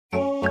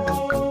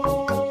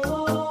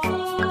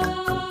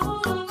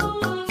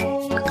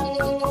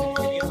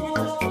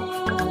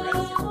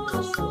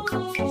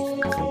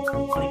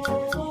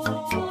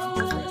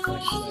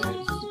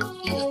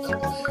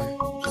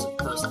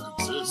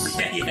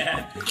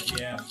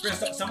Yeah.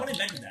 Someone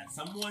invented that.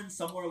 Someone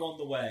somewhere along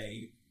the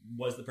way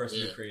was the person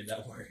who created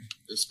that word.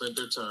 They spent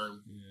their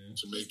time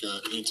to make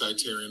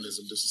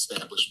anti-Tyrannism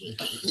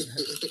disestablishment.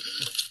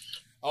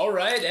 All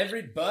right,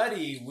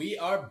 everybody, we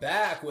are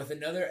back with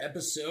another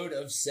episode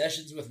of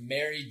Sessions with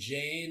Mary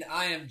Jane.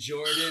 I am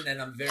Jordan,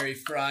 and I'm very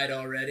fried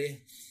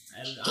already.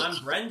 And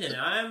I'm Brendan.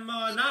 I'm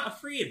not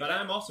afraid, but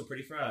I'm also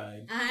pretty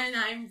fried. And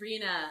I'm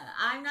Rena.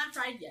 I'm not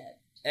fried yet.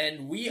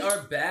 And we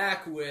are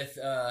back with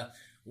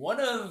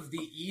one of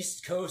the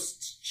East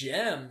Coast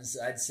gems,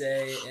 I'd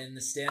say, in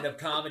the stand-up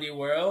comedy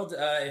world.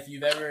 If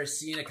you've ever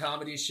seen a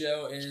comedy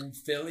show in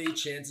Philly,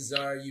 chances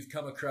are you've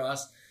come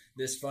across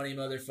this funny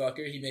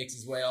motherfucker. He makes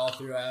his way all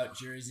throughout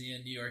Jersey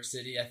and New York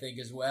City, I think,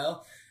 as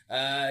well.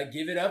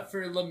 Give it up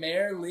for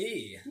Lemaire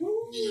Lee.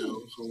 Yeah,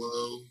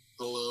 hello.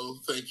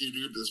 Thank you,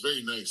 dude. That's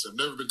very nice. I've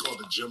never been called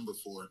a gem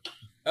before.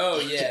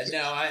 Oh, yeah.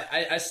 No,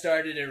 I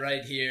started it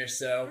right here.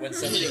 So when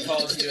somebody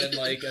calls you in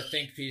like a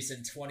think piece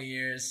in 20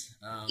 years...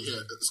 yeah,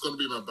 it's going to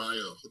be my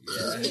bio.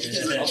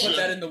 Yeah. I'll put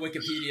that in the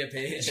Wikipedia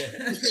page.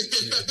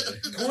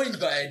 Coined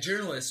by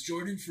journalist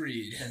Jordan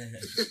Freed.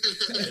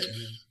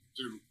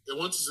 Dude, and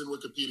once it's in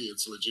Wikipedia,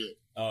 it's legit.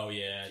 Oh,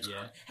 yeah.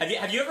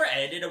 Have you ever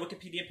edited a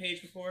Wikipedia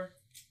page before?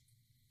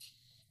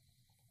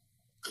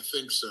 I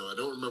think so. I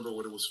don't remember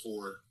what it was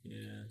for.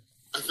 Yeah.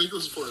 I think it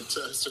was for a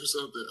test or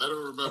something. I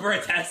don't remember. For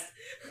a test?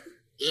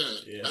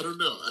 Yeah. I don't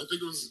know. I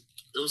think it was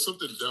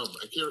something dumb.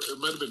 I can't. It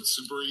might have been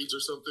Super Eats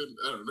or something.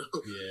 I don't know.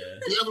 Yeah.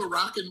 Do you have a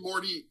Rock and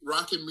Morty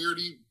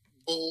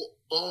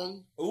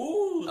bong?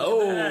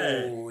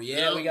 Ooh.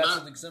 Yeah, No, we got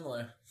something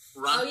similar.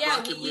 Rock We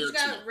each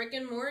got Rick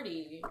and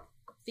Morty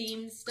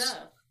themed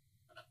stuff.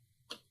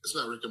 It's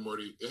not Rick and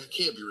Morty. It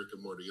can't be Rick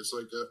and Morty. It's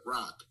like a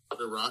rock.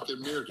 The Rock and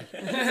Morty.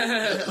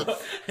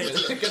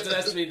 Because it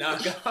has to be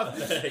knockoff.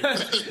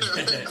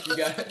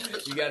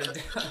 you got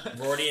it.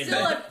 Morty and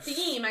Still a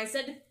theme. I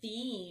said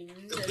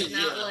themed. It's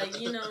not like,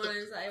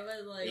 I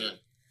was like,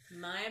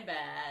 my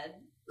bad.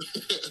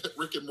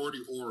 Rick and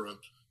Morty aura.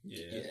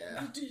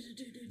 Yeah.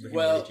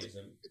 Well,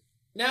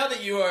 now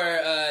that you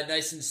are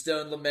nice and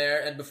stoned,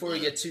 Lemaire, and before we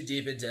get too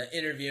deep into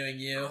interviewing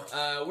you,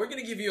 we're going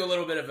to give you a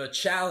little bit of a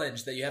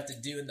challenge that you have to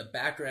do in the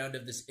background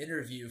of this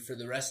interview for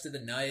the rest of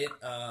the night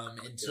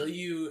until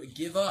you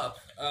give up.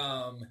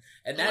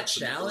 And that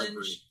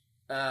challenge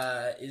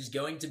is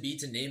going to be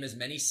to name as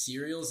many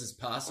cereals as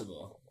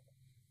possible.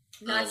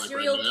 Not like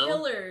serial right now?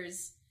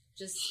 killers,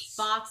 just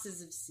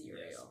boxes of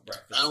cereal.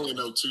 I only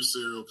know 2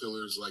 serial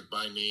killers, like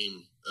by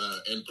name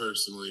and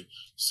personally.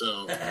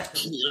 So, it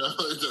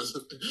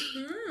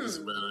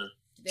doesn't matter.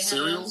 They have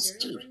Cereals?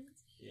 cereal Dude.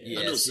 Yeah,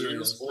 I know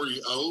cereals.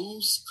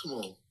 Oreos. Come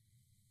on.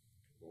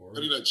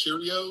 How do you like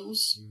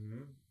Cheerios?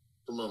 Mm-hmm.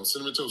 Come on.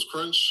 Cinnamon Toast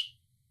Crunch.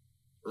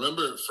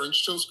 Remember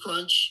French Toast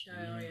Crunch?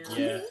 Oh, yeah.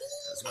 Yeah.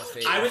 That's my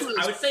favorite.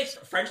 I would say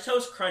French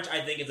Toast Crunch,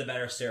 I think, is a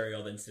better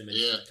cereal than Cinnamon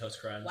Toast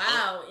Crunch.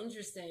 Wow,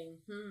 interesting.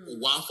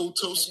 Waffle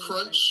Toast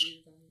Crunch?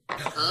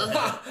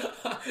 Huh?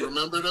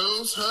 Remember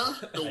those,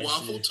 huh? The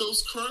Waffle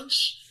Toast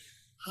Crunch?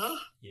 Huh?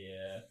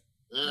 Yeah.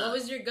 What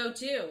was your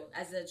go-to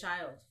as a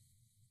child?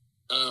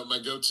 My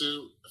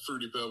go-to,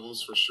 Fruity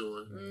Pebbles for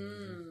sure.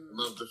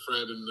 Love the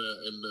Fred and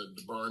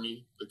the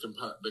Barney, the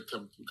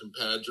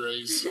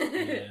compadres,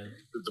 Yeah.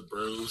 the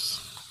bros.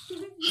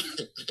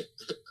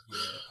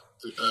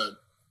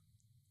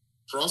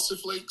 Frosted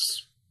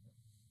Flakes.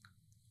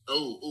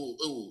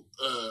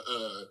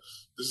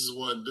 This is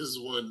one.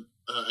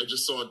 I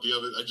just saw it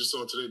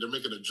today. They're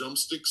making a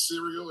drumstick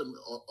cereal in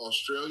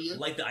Australia.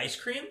 Like the ice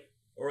cream?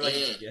 Or like,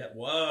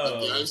 whoa.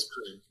 Like the ice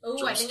cream.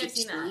 Oh, I think I've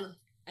seen cereal. that.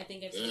 I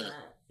think I've seen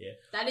that. Yeah.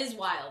 That is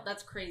wild.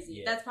 That's crazy.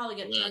 Yeah. That's probably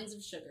got tons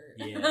of sugar.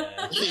 Yeah.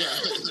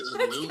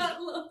 That's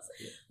got loads.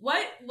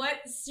 What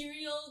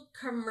cereal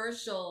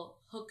commercial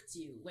hooked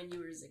you when you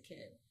were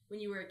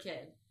a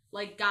kid?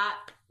 Like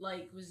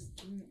was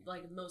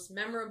most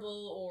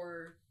memorable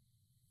or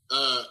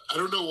I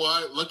don't know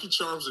why. Lucky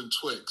Charms and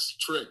Tricks.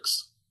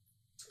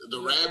 The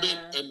rabbit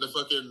and the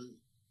fucking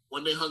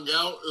when they hung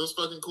out, it was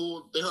fucking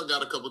cool. They hung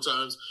out a couple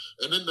times.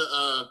 And then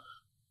the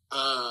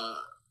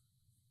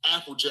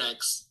Apple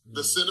Jacks,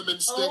 the cinnamon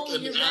stick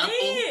and the right.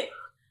 apple.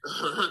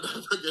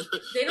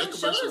 They don't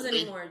show those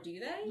anymore, do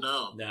they?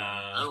 No.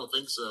 Nah. I don't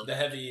think so. The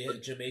heavy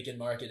Jamaican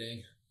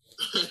marketing.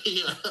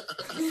 Yeah.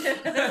 They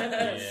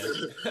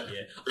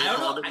I don't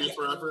haunted know. me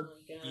forever. Oh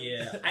my God.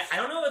 Yeah, I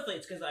don't know if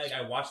it's because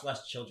I watch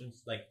less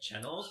children's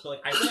channels,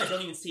 but I feel like I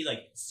don't even see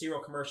cereal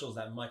commercials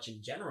that much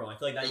in general. I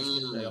feel like that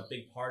used to be a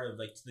big part of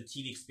the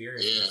TV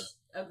experience.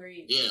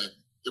 Agreed. Yeah.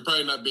 You're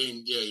probably not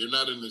you're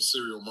not in the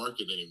cereal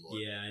market anymore.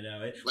 Yeah, I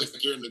know.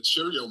 You're in the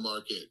Cheerio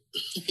market.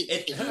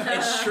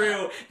 It's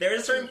true. There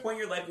is a certain point in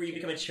your life where you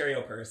become a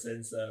Cheerio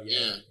person, so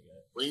yeah.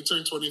 When you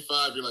turn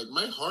 25, you're like,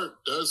 my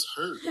heart does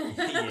hurt.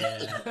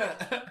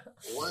 Yeah.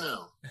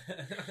 Wow.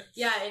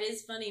 Yeah, it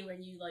is funny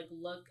when you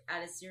look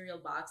at a cereal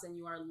box and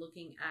you are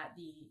looking at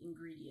the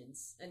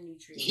ingredients and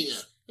nutrients. Yeah.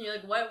 And you're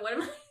like, what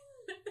am I?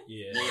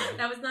 Yeah.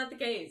 That was not the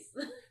case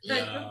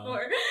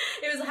before.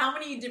 It was how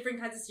many different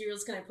kinds of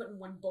cereals can I put in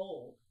one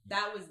bowl?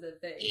 That was the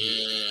thing.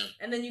 Yeah.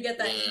 And then you get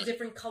that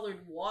different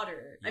colored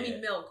water. I mean,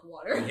 milk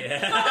water.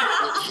 Yeah.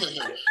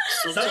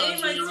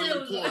 Sometimes when you're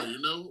really poor, you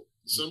know?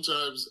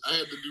 Sometimes I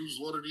had to use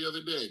water the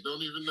other day.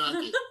 Don't even knock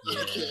it.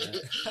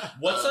 Yeah.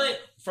 What's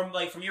from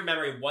your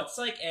memory, what's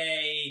like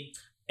an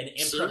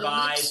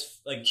improvised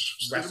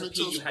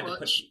recipe you had to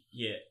put?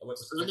 Yeah.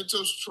 Cinnamon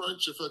Toast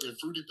Crunch and fucking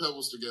Fruity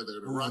Pebbles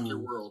together to rock your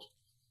world.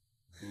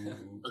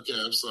 Ooh. Okay,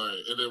 I'm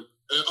sorry. And then,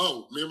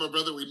 me and my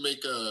brother, we'd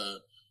make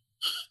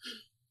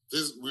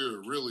we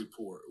were really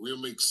poor. We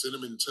would make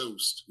cinnamon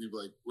toast.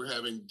 We're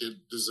having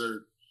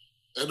dessert,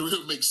 and we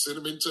would make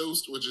cinnamon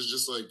toast, which is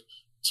just like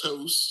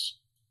toast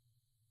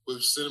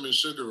with cinnamon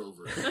sugar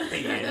over it.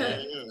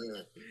 Yeah.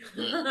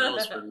 That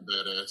was pretty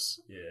badass.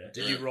 Yeah.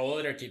 Did you roll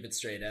it or keep it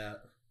straight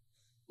out?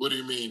 What do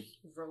you mean?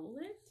 Roll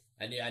it?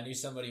 I knew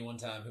somebody one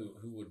time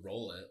who would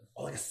roll it.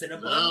 Oh, like a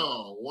cinnamon?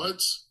 No,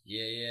 what?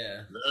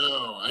 Yeah.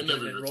 No, I never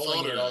been even rolling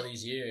thought it of all that.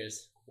 these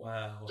years.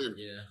 Wow. Dude,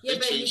 yeah,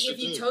 but if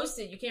you toast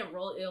it, you can't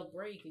roll it. It'll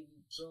break.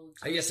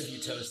 I guess if you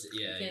toast it,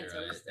 yeah, you're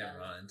right. Toast Never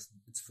mind.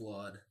 It's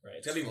flawed. Right.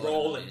 It's got to be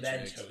rolled and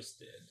then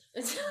toasted.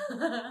 That's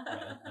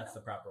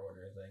the proper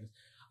order of things.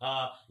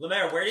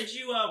 Lemaire, where did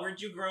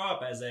you grow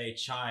up as a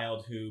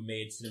child who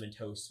made cinnamon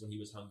toast when he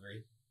was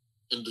hungry?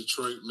 In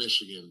Detroit,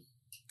 Michigan.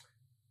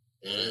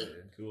 Yeah.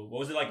 Cool. What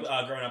was it like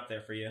growing up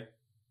there for you?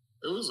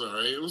 It was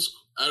alright. It was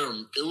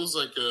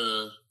like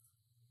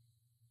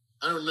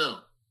I don't know.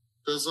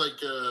 It was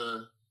like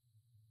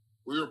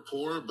we were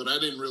poor, but I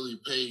didn't really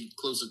pay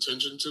close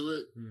attention to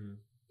it.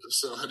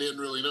 So I didn't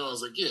really know. I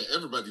was like, yeah,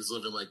 everybody's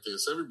living like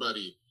this.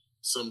 Everybody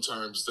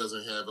sometimes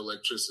doesn't have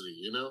electricity,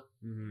 you know?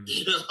 Mm-hmm.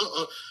 You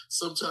know,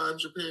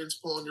 sometimes your parents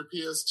pull on your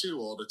PS2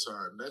 all the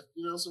time. That,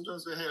 you know,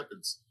 sometimes that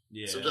happens.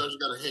 Yeah. Sometimes you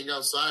got to hang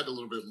outside a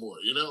little bit more,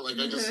 you know? Like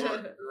I just saw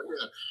it.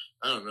 Yeah.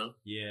 I don't know.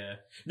 Yeah.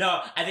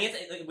 No, I think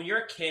it's like when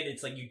you're a kid,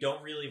 it's like you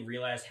don't really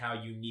realize how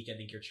unique I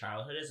think your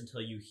childhood is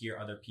until you hear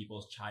other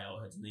people's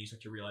childhoods, and then you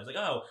start to realize like,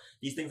 oh,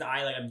 these things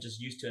I'm just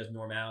used to as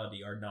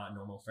normality are not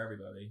normal for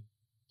everybody.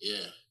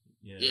 Yeah.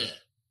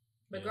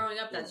 But growing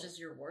up, that's just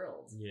your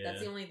world. Yeah.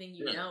 That's the only thing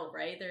you know,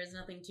 right? There is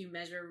nothing to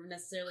measure,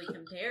 necessarily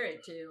compare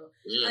it to.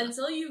 Yeah.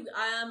 Until you,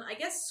 I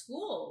guess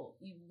school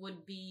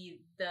would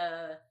be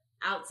the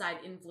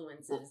outside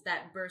influences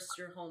that burst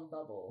your home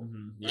bubble,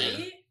 right?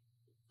 Yeah.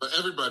 But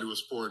everybody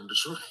was poor in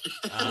Detroit.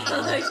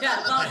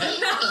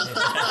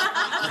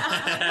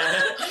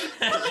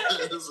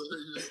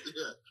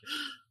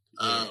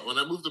 When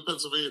I moved to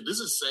Pennsylvania, this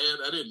is sad.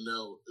 I didn't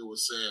know it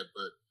was sad,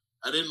 but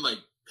I didn't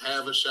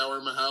have a shower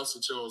in my house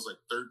until I was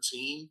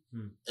 13.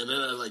 And then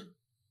I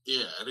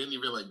didn't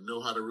even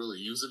know how to really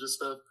use it and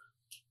stuff.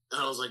 And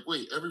I was like,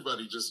 wait,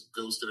 everybody just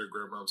goes to their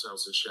grandma's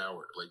house and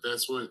shower.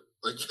 That's what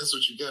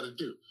you got to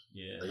do.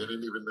 Yeah. I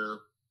didn't even know.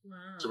 Wow.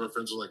 So my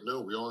friends were like,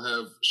 no, we all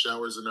have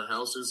showers in our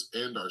houses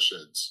and our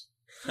sheds.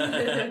 You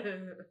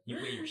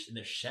wait, you're in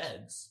their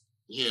sheds?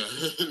 Yeah.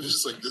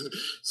 Just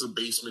it's a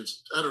basement.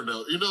 I don't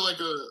know. You know, a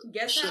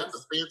guest shed, house?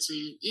 a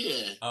fancy,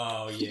 yeah.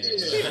 Oh, yeah.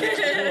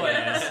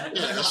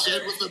 Yeah, a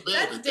shed with a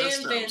bed. That's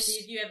damn fancy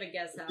if you have a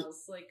guest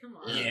house. Come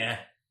on. Yeah.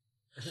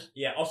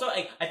 Yeah. Also,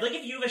 I feel like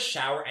if you have a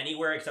shower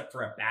anywhere except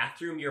for a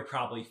bathroom, you're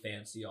probably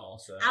fancy.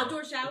 Also,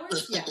 outdoor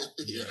showers, yeah.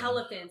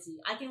 Hella fancy.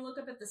 I can look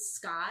up at the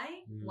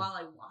sky while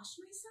I wash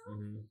myself.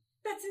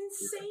 That's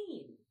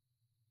insane.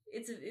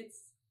 It's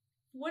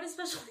what a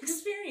special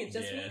experience.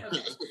 Just me.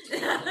 Okay.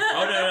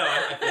 Oh no,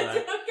 I feel that.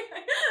 Okay.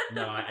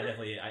 No, I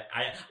definitely.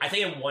 I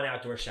think in one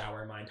outdoor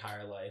shower in my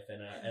entire life,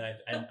 and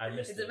I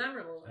missed it. It's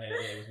memorable.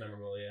 It was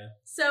memorable, yeah.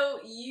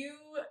 So you,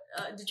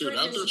 Detroit, dude,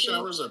 outdoor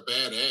showers are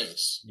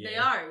badass. Yeah. They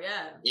are,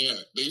 yeah. Yeah,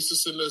 they used to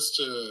send us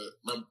to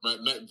my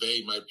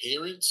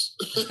parents.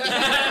 The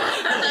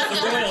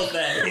royal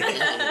thing.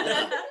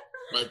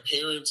 My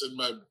parents and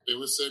they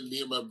would send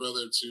me and my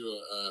brother to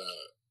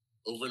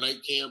a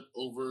overnight camp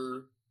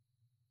over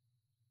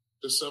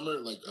the summer,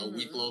 a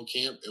week-long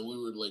camp, and we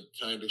would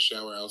kind of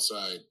shower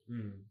outside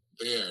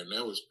there, and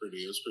it was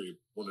pretty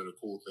one of the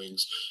cool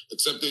things,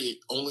 except they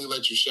only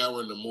let you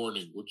shower in the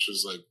morning, which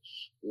was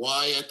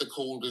why at the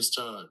coldest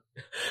time?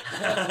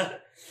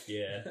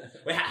 Yeah.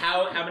 Wait,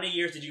 how many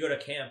years did you go to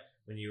camp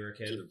when you were a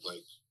kid? Dude,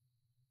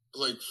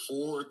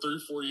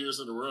 4 years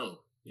in a row.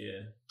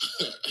 Yeah.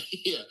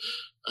 Yeah.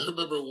 I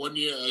remember one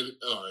year, I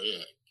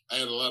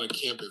had a lot of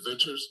camp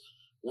adventures.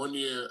 One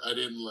year, I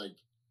didn't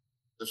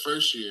the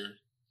first year,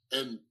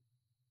 and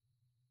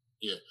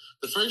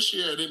the first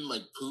year I didn't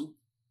poop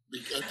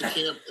at the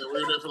camp, and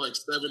we were there for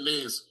 7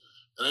 days,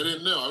 and I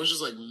didn't know. I was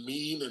just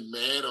mean and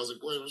mad. I was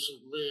like, "Wait, I'm so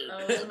mad."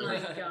 Oh my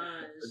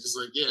gosh!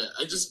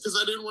 It's because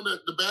I didn't want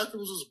to. The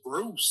bathrooms was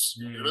gross,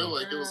 you know.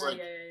 It was it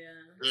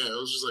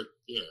was just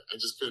I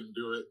just couldn't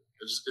do it.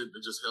 I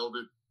just held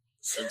it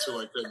until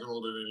I couldn't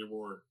hold it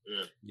anymore.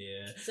 Yeah.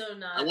 Yeah. So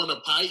I won a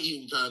pie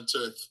eating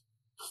contest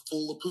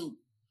full of poop.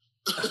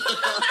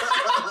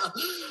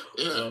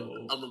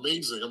 I'm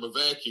amazing. I'm a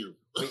vacuum.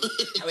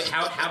 Wait,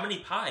 how many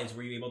pies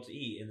were you able to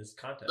eat in this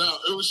contest? No,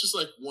 it was just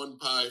like one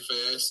pie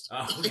fast.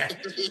 Oh, okay.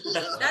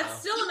 That's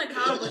still an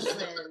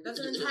accomplishment. That's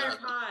an entire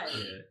pie.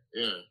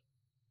 Yeah.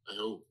 I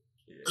hope.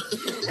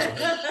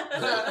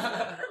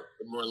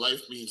 More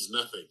life means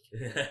nothing.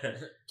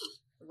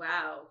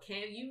 Wow,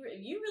 camp! You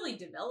really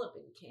develop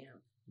in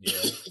camp.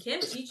 Yeah.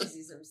 Camp teaches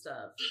you some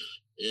stuff.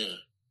 Yeah.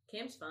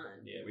 Camp's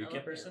fun. Yeah, were you a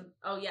camp person?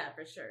 Oh yeah,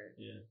 for sure.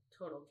 Yeah.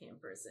 Total camp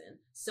person.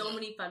 So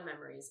many fun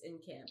memories in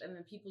camp, and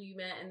the people you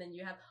met, and then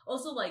you have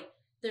also like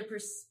their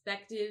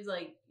perspectives.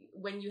 Like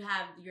when you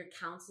have your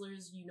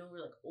counselors, you know,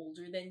 we're like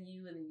older than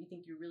you, and then you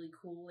think you're really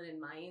cool. And in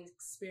my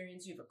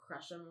experience, you have a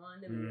crush on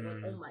one, and you're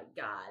like, oh my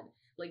god.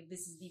 Like,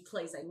 this is the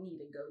place I need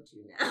to go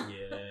to now.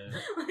 Yeah.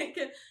 Like,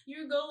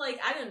 you go, like,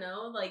 I don't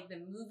know, like, the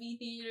movie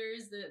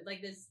theaters, the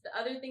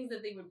other things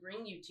that they would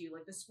bring you to,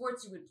 like, the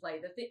sports you would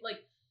play,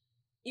 like,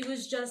 it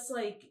was just,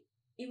 like,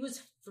 it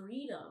was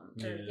freedom.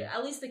 Yeah.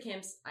 At least the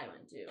camps I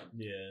went to.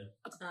 Yeah.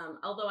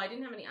 Although I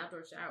didn't have any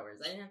outdoor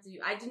showers.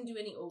 I didn't do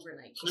any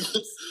overnight camps.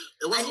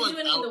 It wasn't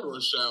like outdoor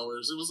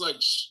showers. It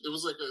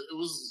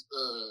was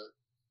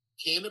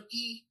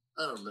canopy?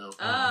 I don't know.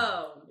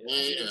 Oh.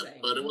 Yeah,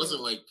 but it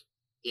wasn't like,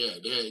 yeah,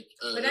 they had,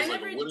 but I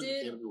never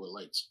did. Canopy with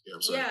lights. Yeah,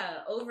 I'm sorry.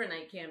 Yeah,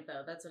 overnight camp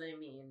though. That's what I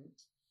mean.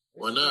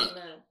 Why not?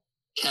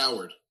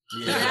 Coward.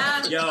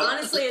 Yeah,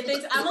 honestly, I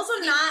think I'm also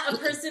not a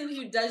person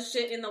who does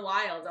shit in the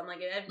wild. I'm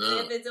like, if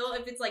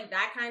it's like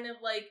that kind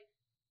of like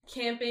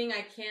camping,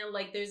 I can't.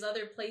 Like, there's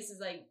other places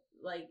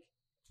like.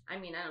 I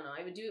mean, I don't know.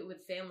 I would do it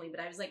with family,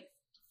 but I was like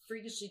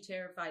freakishly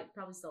terrified.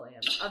 Probably still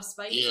am of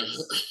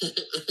spiders.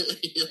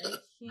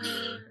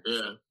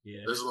 Yeah.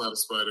 There's a lot of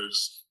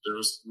spiders. There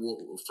was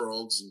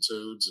frogs and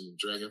toads and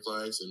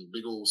dragonflies and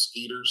big old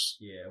skeeters.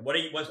 Yeah. What are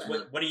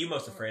you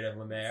most afraid of,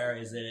 Lemaire?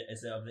 Is it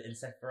of the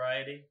insect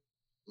variety?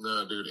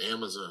 No, dude,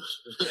 Amazon.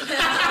 They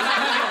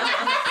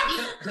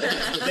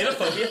have a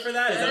phobia for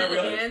that? Is that a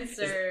real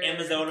answer?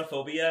 Is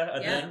Amazonophobia a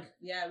thing?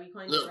 Yeah, we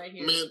coined it right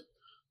here. Man,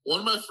 one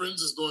of my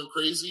friends is going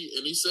crazy,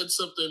 and he said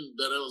something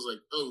that I was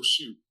like, oh,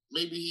 shoot.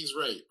 Maybe he's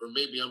right, or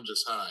maybe I'm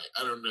just high.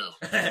 I don't know.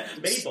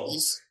 Mabel.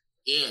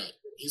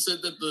 He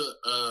said that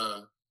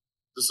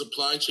the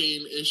supply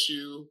chain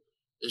issue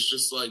is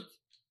just like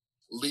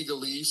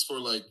legalese for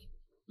like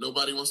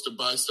nobody wants to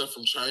buy stuff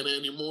from China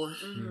anymore.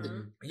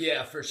 Mm-hmm.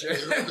 Yeah, for sure.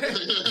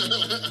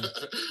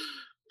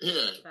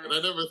 Yeah, and I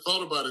never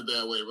thought about it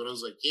that way, but I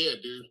was like, yeah,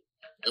 dude.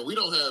 And we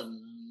don't have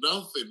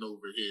nothing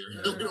over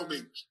here. We don't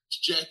make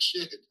jack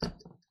shit.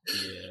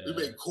 Yeah. We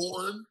make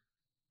corn.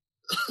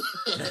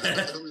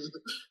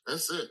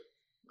 That's it.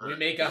 We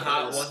make a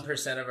hot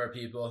 1% of our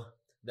people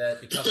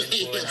that become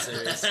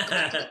influencers,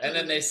 and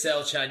then they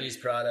sell Chinese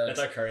products. That's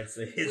our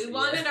currency. We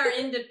wanted our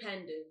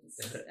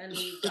independence, and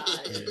we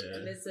got it. Yeah.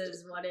 And this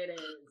is what it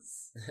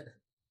is.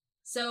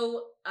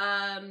 So,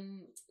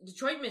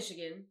 Detroit,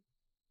 Michigan.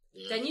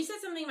 Yeah. Then you said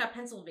something about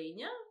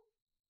Pennsylvania?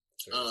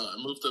 I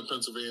moved to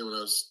Pennsylvania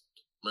when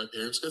my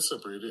parents got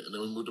separated, and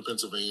then we moved to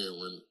Pennsylvania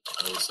when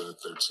I was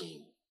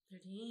 13.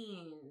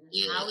 13.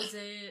 Yeah. How is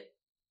it?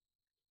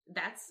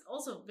 That's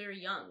also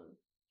very young,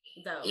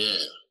 though. Yeah.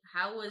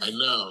 How was? I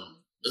know.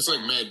 It's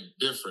like mad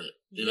different.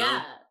 You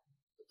know?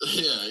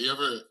 Yeah.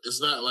 It's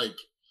not like.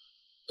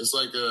 It's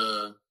like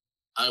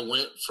I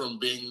went from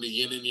being the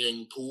yin and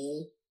yang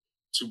pool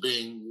to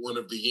being one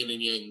of the yin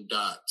and yang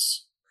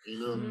dots. You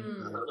know?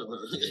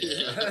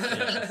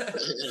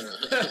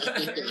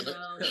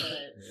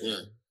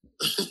 Yeah.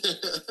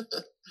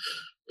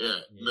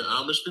 The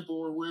Amish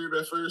people were weird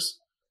at first,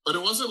 but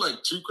it wasn't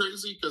like too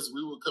crazy because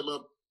we would come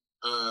up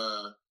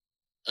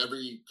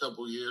every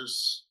couple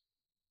years,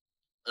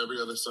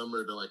 every other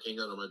summer to like hang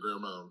out at my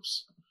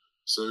grandmom's.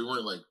 So we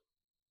weren't like,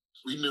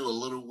 we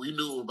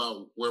knew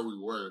about where we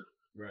were.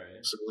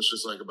 Right. So it was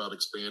just like about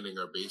expanding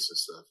our base and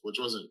stuff, which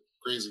wasn't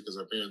crazy because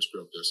our parents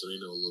grew up there, so they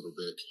know a little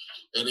bit.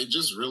 And it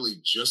just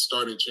really just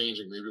started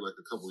changing maybe like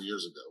a couple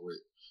years ago.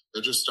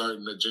 They're just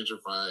starting to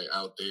gentrify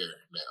out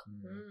there now.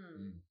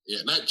 Mm-hmm.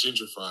 Yeah, not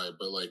gentrify,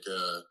 but like,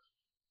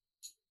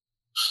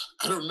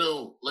 I don't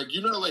know. Like,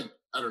 you know, like,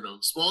 I don't know.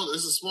 It's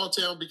a small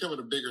town becoming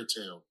a bigger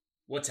town.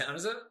 What town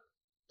is it?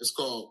 It's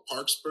called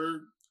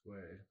Parksburg.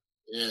 Word.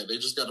 Yeah, they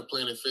just got a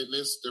Planet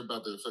Fitness. They're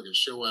about to fucking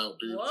show out,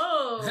 dude.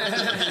 Whoa.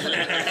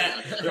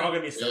 They're all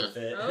going to be so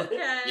fit. Okay.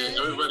 Yeah,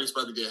 everybody's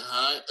about to get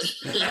hot.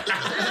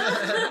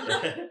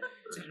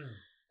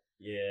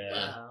 Yeah.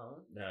 Wow.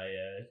 No,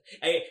 yeah.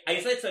 I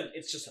guess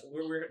it's just,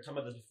 we were talking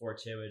about this before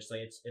too. It's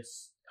like,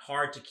 it's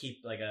hard to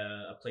keep like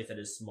a place that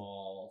is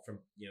small from,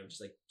 you know,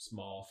 just like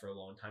small for a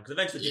long time. Because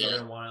eventually people are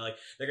going to want to like,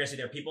 they're going to see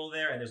there are people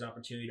there and there's an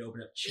opportunity to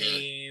open up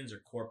chains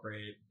or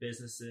corporate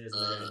businesses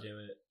and they're going to do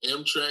it.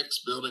 Amtrak's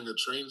building a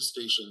train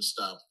station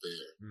stop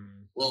there.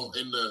 Mm. Well,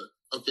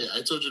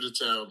 I told you the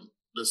town,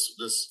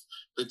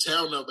 the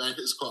town up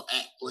is called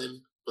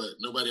Ackland, but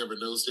nobody ever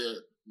knows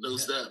that,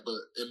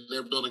 and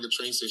they're building a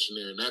train station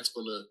there and that's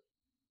going to,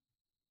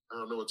 I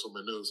don't know what's on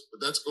my nose,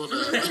 but that's going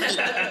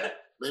to,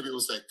 maybe it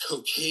was that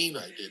cocaine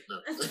I did. No.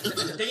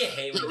 Do you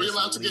hate when Are we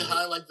allowed to get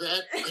high like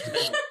that?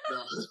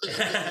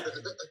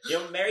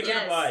 No. Mary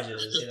Jane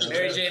obliges.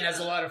 Mary Jane has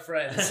a lot of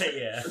friends.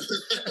 Yeah.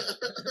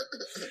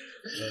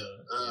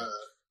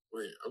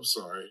 Wait, I'm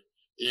sorry.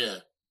 Yeah.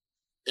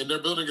 And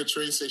they're building a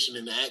train station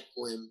in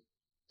Ackland,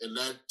 and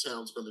that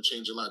town's going to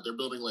change a lot. They're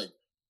building like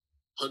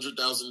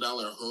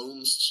 $100,000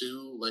 homes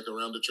too, like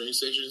around the train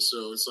station.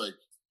 So it's like,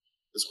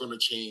 it's going to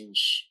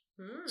change.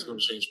 It's going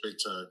to change big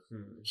time.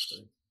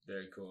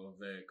 Very cool.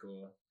 Very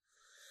cool.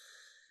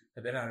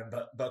 I've been out in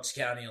Bucks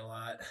County a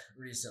lot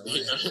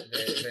recently.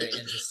 Very, very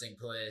interesting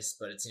place,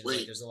 but it seems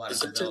like there's a lot of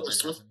development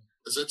happening.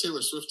 Is that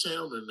Taylor Swift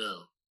town or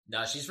no?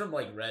 No, she's from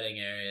like Reading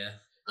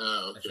area.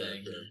 Oh, okay.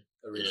 I think.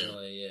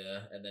 Originally,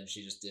 yeah. And then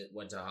she just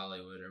went to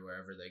Hollywood or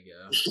wherever they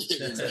go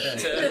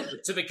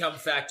to become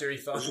factory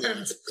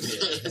farmed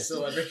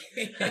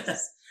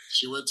celebrities.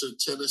 She went to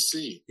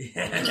Tennessee.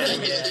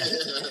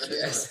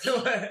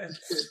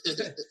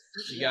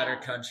 She got her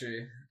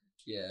country.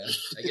 Yeah,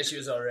 I guess she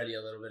was already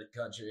a little bit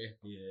country.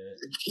 Yeah.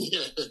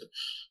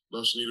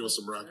 No, she needed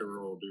some rock and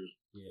roll, dude.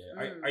 Yeah.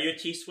 Are you a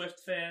T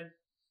Swift fan?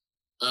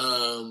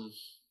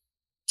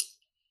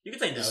 You can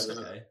say no. This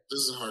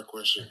is a hard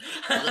question.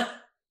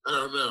 I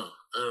don't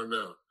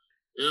know.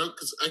 You know,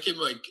 because I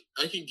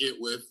can get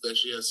with that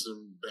she has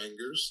some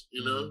bangers.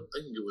 You know, I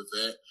can get with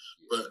that.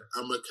 But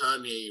I'm a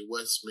Kanye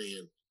West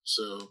man,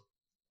 so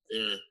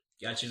yeah.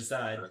 Got you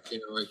decide. I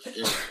can't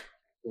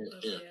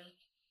yeah.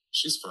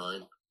 She's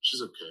fine.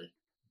 She's okay.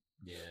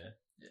 Yeah.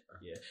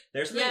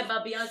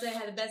 But Beyonce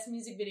had the best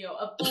music video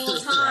of all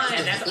time,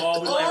 and that's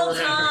all we'll ever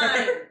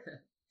remember.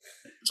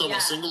 Talking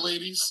about Single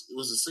Ladies.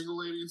 Was it Single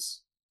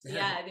Ladies?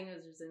 Yeah, I think it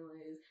was for Single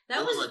Ladies.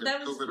 That was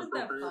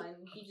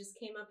fun. He just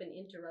came up and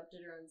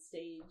interrupted her on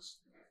stage.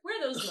 Where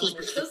are those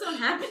moments? Those don't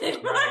happen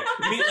anymore. Right.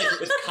 You mean like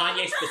with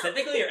Kanye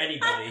specifically or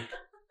anybody?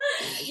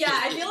 Yeah,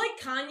 I feel like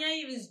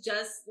Kanye was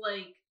just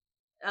like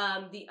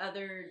the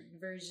other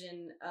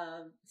version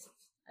of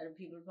I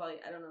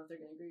don't know if they're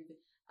gonna agree with me,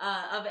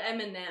 of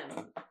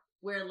Eminem,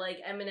 where like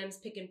Eminem's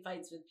picking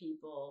fights with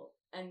people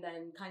and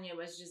then Kanye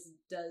West just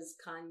does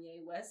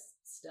Kanye West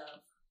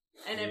stuff.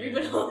 And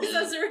everybody else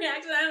has a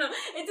reaction. I don't know.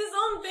 It's his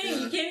own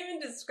thing. You can't even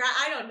describe.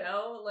 I don't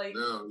know. Like,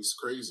 no, he's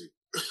crazy.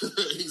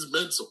 He's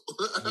mental.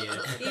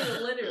 He's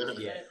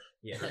literally.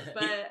 Yeah.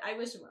 But I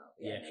wish him well.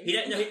 Yeah. He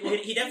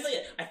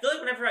definitely. I feel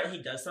like whenever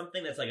he does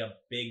something that's like a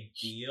big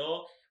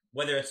deal,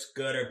 whether it's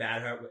good or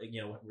bad,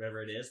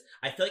 whatever it is,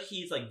 I feel like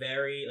he's like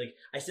very like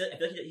I feel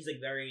like he's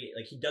like very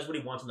like he does what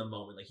he wants in the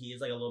moment. Like he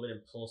is like a little bit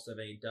impulsive,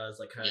 and he does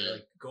like kind of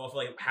like go off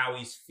like how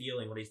he's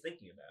feeling, what he's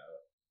thinking about.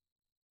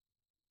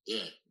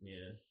 Yeah.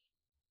 Yeah.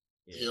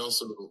 He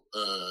also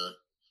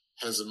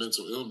has a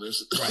mental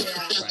illness. Right.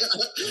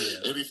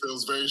 And he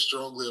feels very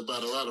strongly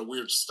about a lot of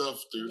weird stuff,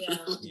 dude.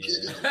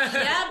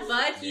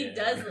 But he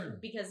does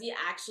because he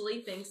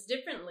actually thinks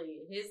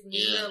differently.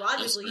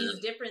 Neurologically, he's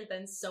different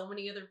than so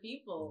many other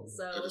people.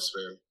 So, that is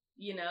fair.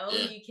 You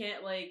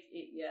can't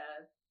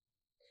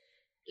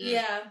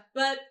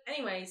but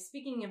anyway,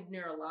 speaking of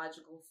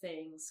neurological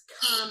things,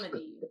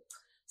 comedy.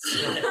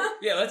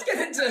 Let's get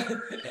into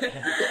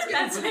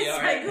the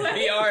art.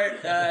 The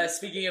art.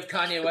 Speaking of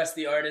Kanye West,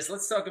 the artist,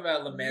 let's talk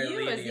about Lemaire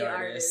Lee, the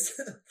artist.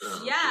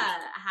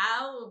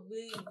 How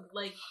we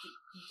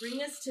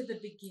bring us to the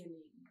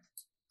beginning.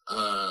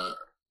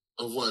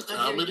 Of what,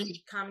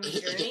 comedy? Comedy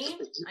journey,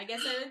 I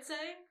guess I would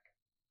say.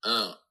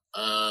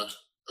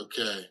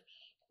 Okay.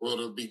 Well,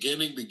 the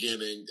beginning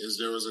is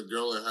there was a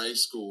girl in high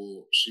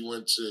school. She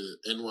went to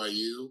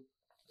NYU,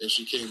 and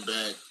she came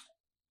back.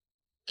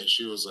 And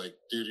she was like,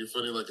 dude, you're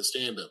funny like a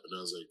stand-up. And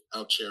I was like,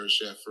 I'll cherish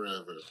that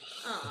forever.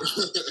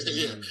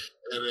 Yeah.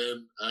 And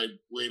then I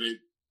waited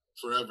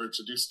forever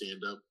to do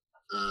stand-up.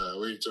 I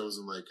waited till I was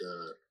in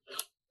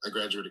I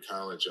graduated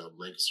college out in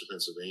Lancaster,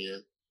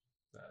 Pennsylvania.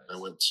 Nice. I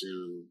went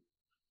to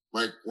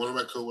one of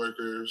my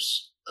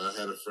coworkers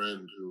had a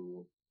friend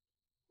who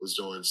was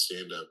doing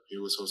stand-up. He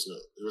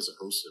wasn't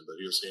hosting, but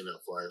he was handing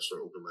out flyers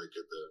for open mic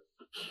at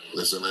the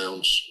Listen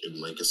Lounge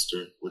in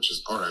Lancaster, which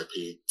is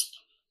RIP.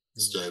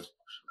 It's dead.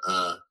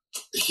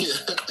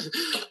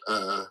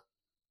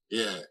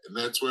 And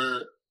that's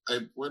where I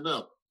went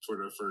up for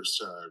the first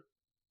time.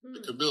 The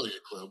Chameleon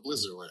Club,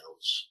 Blizzard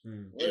Lounge.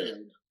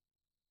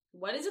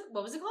 What is it?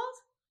 What was it called?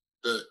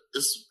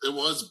 It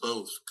was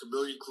both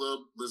Chameleon Club,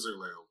 Lizard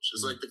Lounge.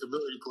 It's like the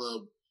Chameleon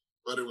Club,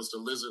 but it was the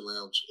Lizard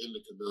Lounge in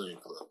the Chameleon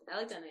Club. I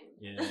like that name.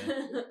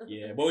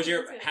 Yeah. What was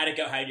how'd it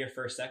go? How did your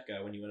first set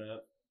go when you went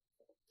up?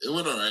 It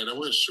went all right. I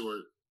went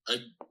short.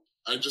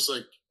 I just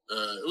it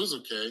was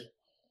okay.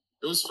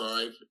 It was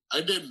fine.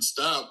 I didn't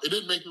stop. It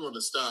didn't make me want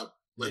to stop.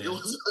 It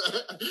was,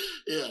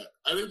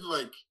 I didn't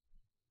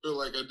feel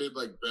like I did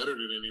better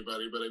than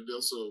anybody, but I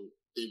also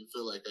didn't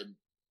feel like I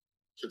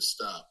could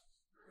stop.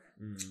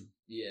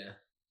 Yeah.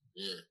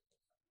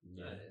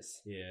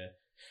 Nice. Yeah.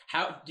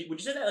 How would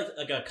you say that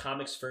like a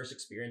comic's first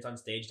experience on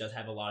stage does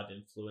have a lot of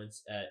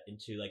influence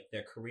into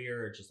their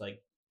career, or just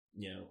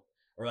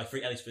or for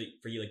at least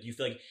for you, do you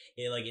feel like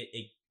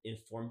it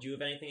informed you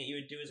of anything that you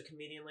would do as a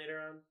comedian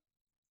later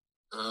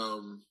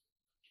on?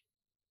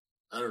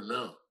 I don't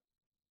know.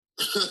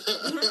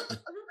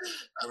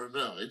 I don't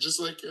know. It's just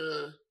like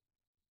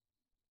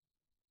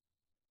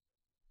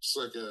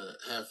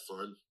have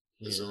fun.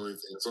 Is the only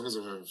thing. As long as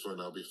I'm having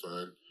fun, I'll be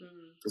fine.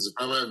 Because if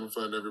I'm having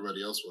fun,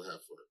 everybody else will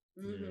have fun.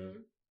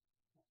 Mm-hmm.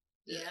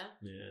 Yeah.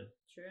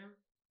 True.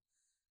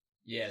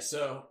 Yeah.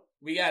 So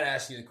we got to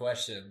ask you the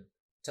question.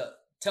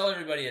 Tell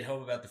everybody at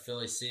home about the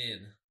Philly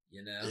scene.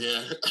 You know,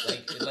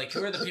 like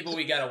who are the people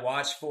we got to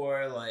watch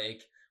for?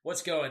 Like,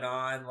 what's going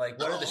on? Like,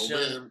 what are the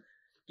shows?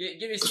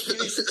 Give me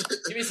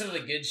some of the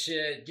good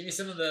shit. Give me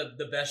some of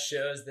the best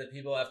shows that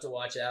people have to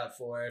watch out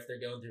for if they're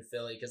going through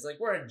Philly. Because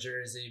like we're in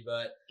Jersey,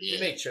 but we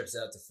make trips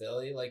out to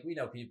Philly. Like we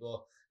know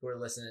people who are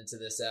listening to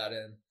this out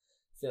in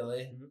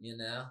Philly. You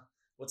know,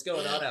 what's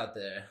going on out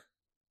there?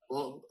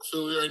 Well,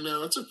 Philly right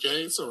now, it's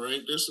okay. It's all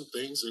right. There's some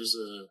things. There's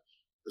a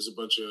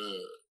bunch of.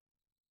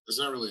 There's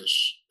not really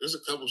there's a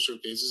couple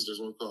showcases. There's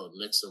one called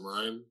Next in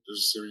Line. There's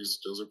a series.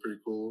 Those are pretty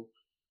cool.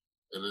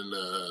 And then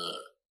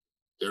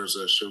there's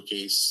a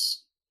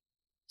showcase.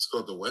 It's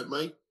called the Wet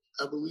Mic,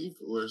 I believe,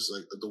 or it's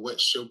like the Wet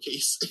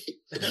Showcase.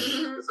 It's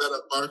at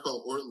a bar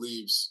called Ort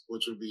Leaves,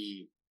 which would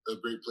be a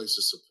great place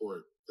to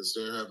support because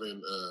they're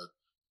having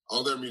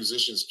all their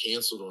musicians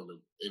canceled on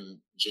them in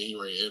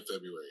January and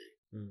February.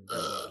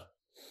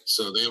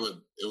 So it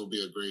would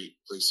be a great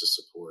place to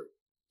support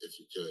if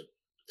you could.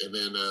 And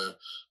then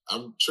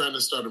I'm trying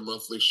to start a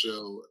monthly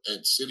show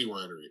at City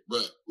Winery,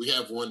 but we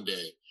have one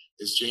day.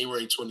 It's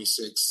January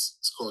 26th.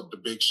 It's called The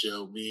Big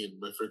Show. Me and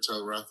my friend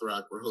Tyler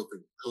Rothrock, we're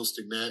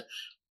hosting that.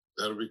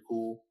 That'll be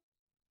cool.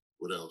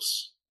 What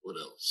else?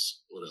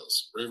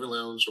 Raven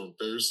Lounge on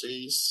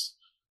Thursdays.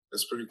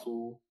 That's pretty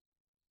cool.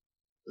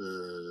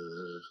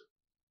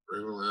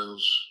 Raven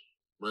Lounge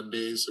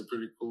Mondays are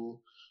pretty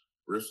cool.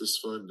 Riff is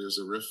fun. There's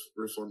a riff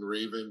on the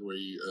Raven where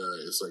you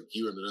it's like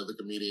you and another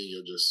comedian.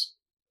 You'll just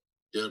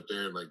get up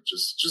there and like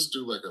just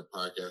do like a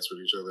podcast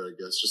with each other. I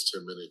guess just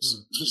 10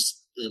 minutes,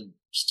 just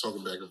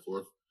talking back and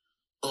forth,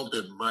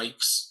 bumping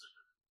mics.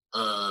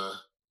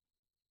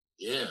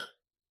 Yeah.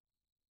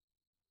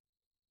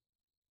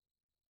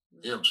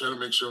 I'm trying to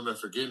make sure I'm not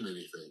forgetting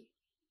anything.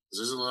 Because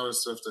there's a lot of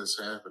stuff that's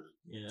happening.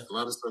 Yeah. A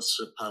lot of stuff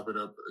popping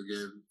up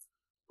again,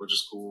 which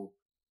is cool.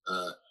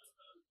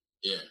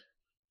 Yeah.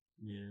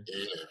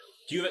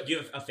 Do you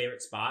have a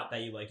favorite spot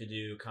that you like to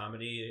do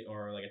comedy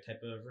or like a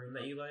type of room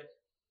that you like?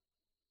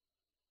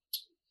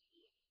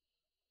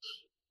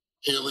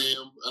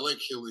 Helium. I like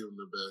Helium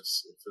the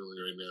best in Philly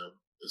right now.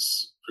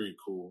 It's pretty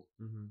cool.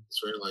 Mm-hmm. It's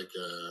very like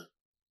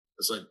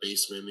it's like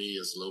basement-y,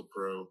 it's low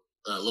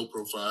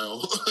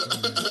profile.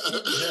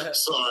 Mm-hmm.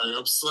 Sorry,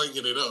 I'm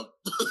slinging it up.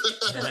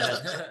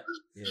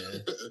 Yeah.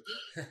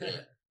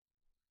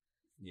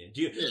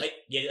 Do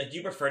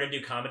you prefer to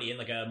do comedy in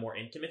like a more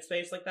intimate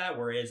space like that,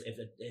 whereas if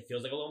it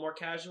feels like a little more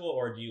casual,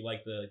 or do you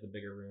like the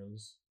bigger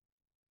rooms?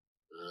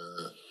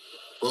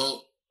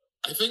 Well,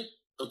 I think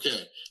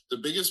the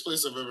biggest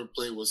place I've ever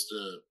played was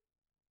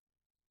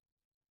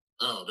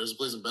there's a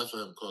place in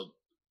Bethlehem called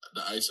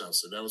the Ice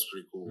House, and that was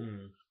pretty cool.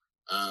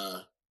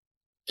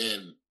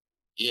 And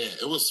yeah,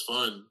 it was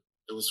fun.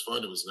 It was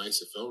fun. It was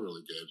nice. It felt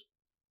really good.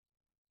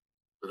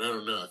 But I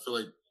don't know. I feel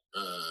like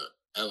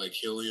at like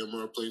Helium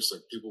or a place,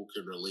 like people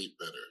can relate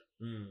better.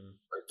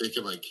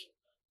 Like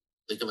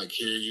they can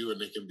hear you,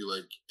 and they can be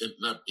like, they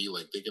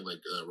can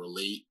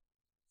relate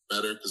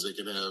better because they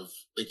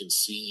can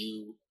see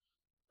you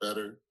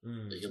better.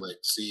 They can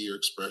like see your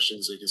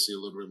expressions. They can see a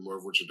little bit more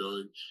of what you're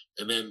doing,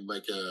 and then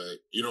like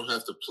you don't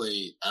have to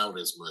play out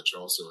as much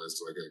also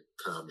as like a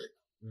comic.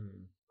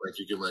 Like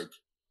you can like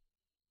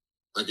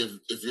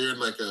if you're in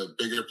like a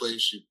bigger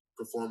place, you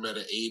perform at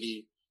an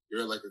 80.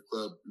 You're at like a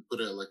club, you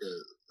put it at like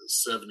a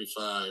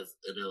 75,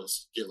 and it'll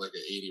get like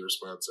an 80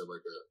 response at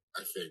like a.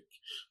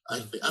 I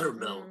think I don't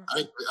know.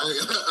 I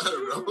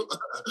don't know.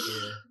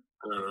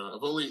 I don't know.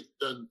 I've only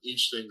done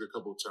each thing a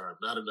couple of times,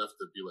 not enough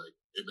to be like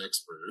an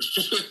expert.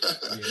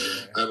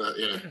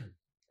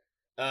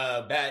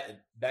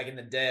 Back in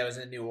the day, I was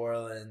in New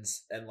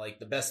Orleans, and like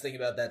the best thing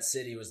about that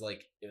city was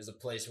like it was a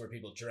place where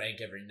people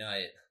drank every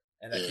night,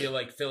 and I feel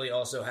like Philly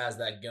also has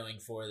that going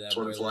for them.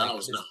 24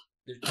 hours now.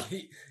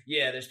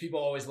 There's people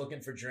always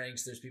looking for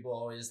drinks. There's people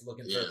always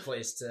looking for a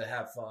place to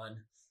have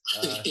fun.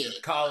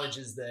 College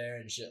is there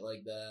and shit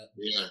like that.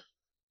 Yeah.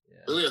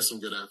 Philly has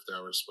some good after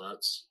hour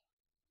spots.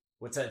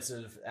 What types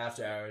of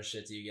after hours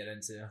shit do you get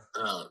into?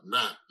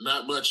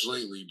 Not much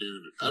lately,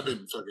 dude. I've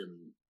been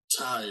fucking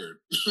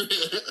tired.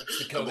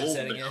 The COVID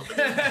setting in.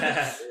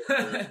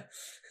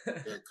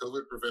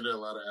 COVID prevented a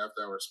lot of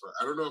after hour spots.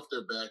 I don't know if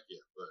they're back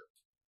yet, but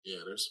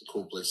yeah, there's some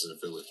cool places in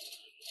Philly.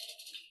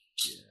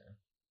 Yeah.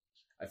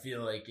 I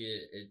feel like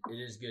it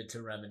is good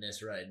to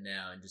reminisce right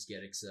now and just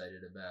get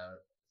excited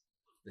about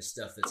the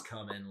stuff that's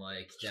coming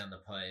like down the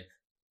pipe.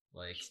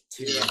 Like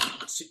 2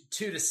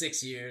 to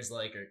 6 years,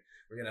 like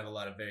we're gonna have a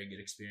lot of very good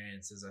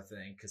experiences, I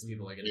think, because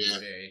people are gonna be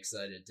very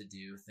excited to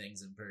do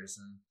things in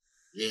person.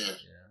 Yeah.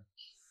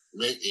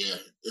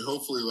 And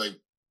hopefully, like,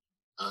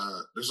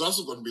 there's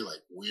also going to be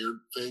like weird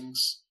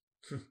things.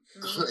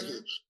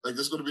 Like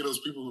there's going to be those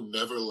people who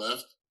never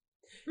left.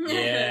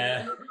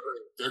 Yeah.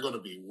 they're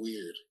gonna be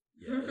weird.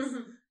 Yes.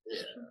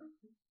 Yeah.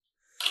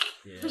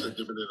 Yeah. They've been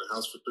in the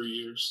house for 3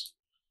 years.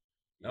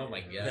 Oh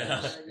my god.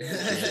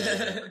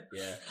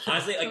 Yeah.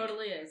 Honestly, like,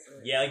 totally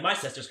isolated. yeah, like my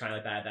sister's kind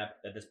of like that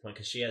at this point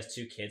because she has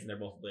 2 kids and they're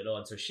both little,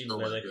 and so she Oh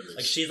my literally goodness.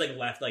 like she's like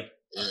left like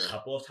Yeah. a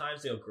couple of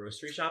times to go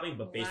grocery shopping,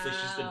 but basically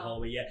she's been Wow.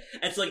 home. Yeah,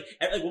 and so like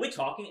we'll be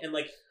talking and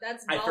like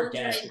That's I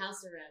voluntary forget.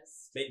 house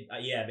arrest.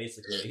 yeah,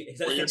 basically.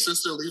 When your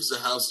sister leaves the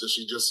house, does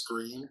she just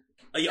scream?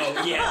 Oh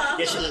yeah.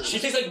 She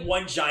takes like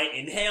one giant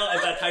inhale,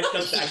 and by the time she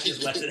comes back,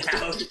 she's left it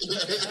out. Oh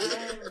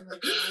my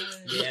god.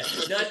 Yeah,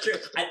 no, that's true.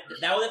 That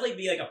would definitely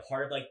be like a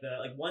part of like the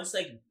like once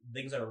like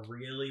things are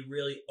really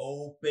really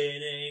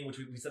opening, which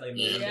we said like a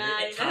million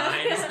Yeah,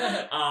 times.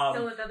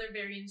 So another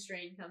variant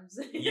strain comes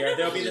in. Yeah,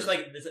 there'll be this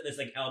like this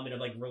like element of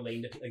like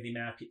relating to like the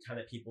amount of time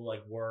that people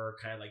like were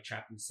kind of like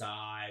trapped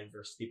inside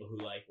versus people who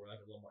like were like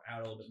a little more out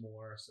a little bit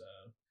more. So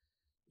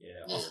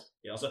yeah.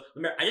 Also,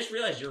 Lemaire, I just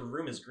realized your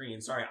room is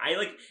green. Sorry, I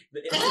don't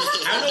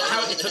know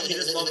how it took me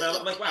this long, but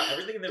I'm like, wow,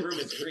 everything in the room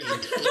is green.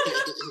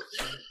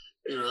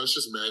 You know, it's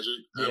just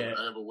magic. Yeah.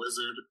 I have a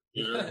wizard.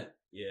 You know.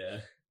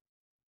 Yeah.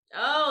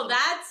 Oh,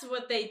 that's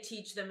what they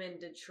teach them in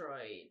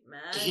Detroit,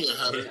 man. Yeah,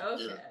 how to-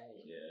 Okay.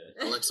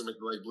 Yeah. Alexa, make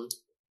the light blue.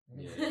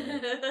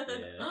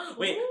 Yeah.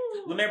 Wait,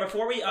 Lemaire,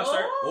 before we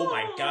start, oh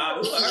my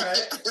god, ooh, all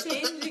right.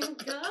 Changing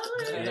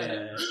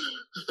color.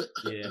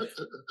 Yeah.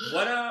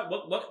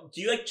 What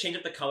do you like change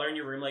up the color in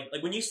your room? Like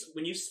when you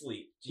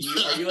sleep,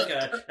 are you like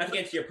not to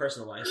get into your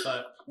personal life,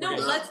 but No,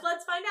 let's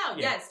find out.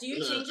 Yeah. Yes. Do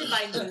you change it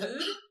by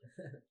mood?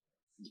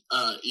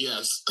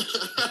 Yes.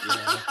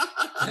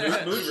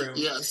 Mood room.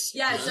 Yes.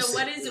 Yeah. Yes. So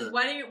what each Please,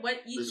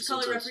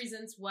 color sometimes.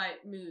 represents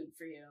what mood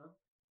for you?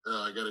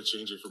 I gotta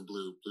change it from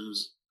blue.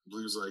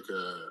 Blue's like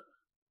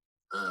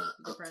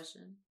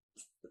Depression.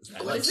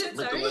 like, is it?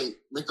 make Sorry?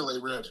 the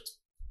light red.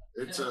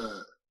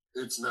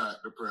 It's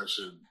not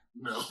depression.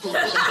 No. I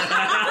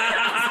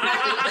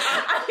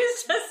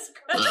was just.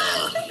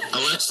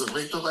 Alexa,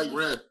 make the light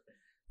red.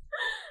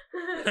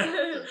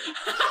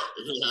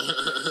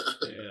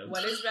 Yeah.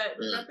 What does that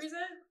Yeah.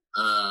 represent?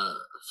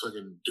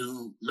 Fucking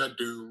doom, not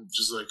doom,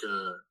 just like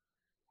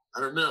I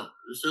don't know.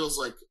 It feels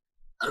like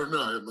I don't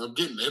know. I'm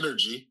getting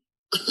energy.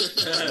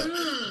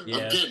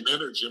 Yeah. I'm getting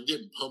energy. I'm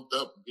getting pumped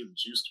up. I'm getting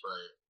juiced by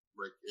it.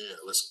 Like, yeah,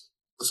 let's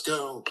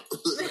go.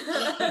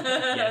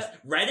 Yes,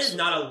 red is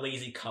not a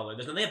lazy color.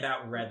 There's nothing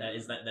about red that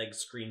like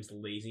screams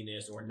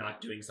laziness or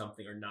not doing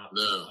something or not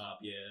No. picking up.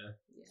 Yeah.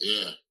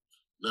 Yeah.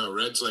 No,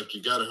 red's like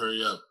you gotta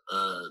hurry up.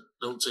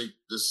 Don't take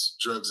this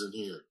drugs in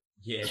here.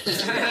 Yeah.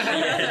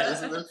 Yeah.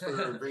 Isn't that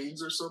for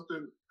veins or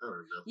something? I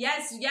don't know.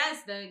 Yes.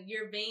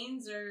 Your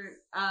veins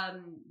are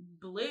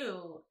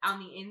blue on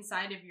the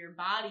inside of your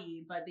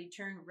body, but they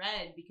turn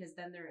red because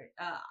then they're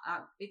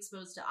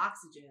exposed to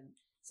oxygen.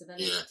 So then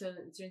it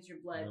turns your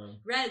blood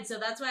red. So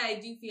that's why I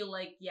do feel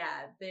like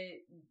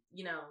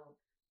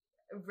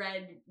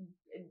red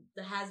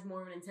has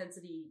more of an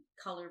intensity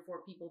color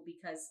for people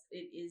because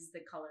it is the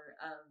color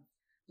of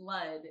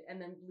blood,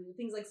 and then blue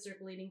things like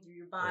circulating through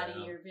your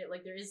body or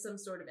like there is some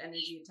sort of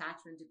energy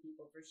attachment to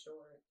people for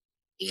sure.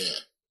 Yeah.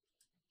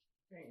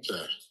 Right.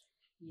 Okay.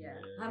 Yeah.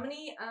 Yeah. How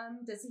many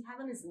does he have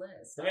on his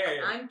list? Very-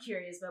 I'm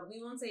curious, but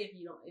we won't say if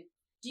you don't.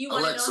 Do you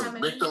want to know Alexa, how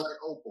many? make the light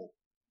opal.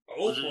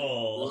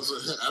 Opal.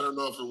 I don't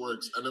know if it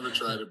works. I never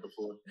tried it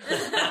before.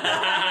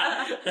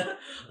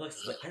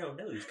 Alexa's like, I don't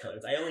know these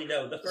colors. I only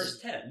know the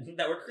first 10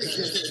 that were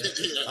created.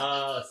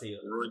 Let's see.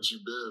 Roy G.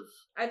 Biv.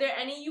 Are there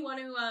any you want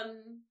to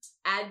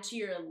add to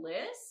your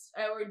list,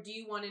 or do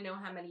you want to know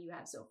how many you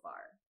have so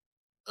far?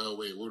 Oh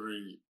wait, what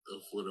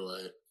do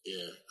I?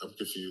 Yeah, I'm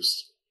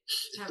confused.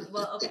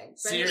 Well, okay.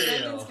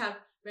 Cereal.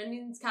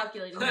 Brendan's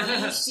calculating how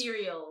many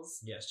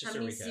cereals. Yes, How just a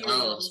many recap.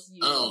 cereals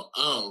you?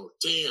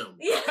 Damn.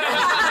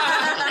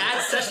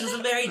 Add sessions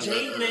of Mary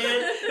Jane, man.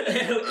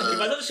 We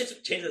might as well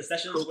change the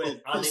sessions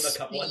with I'll name a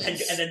couple and then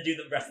do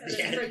the rest at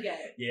the end.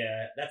 Forget.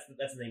 Yeah, that's the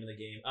name of the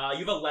game.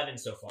 You have 11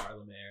 so far,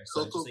 Lemaire.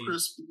 So Cocoa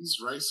just so you- Krispies,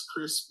 Rice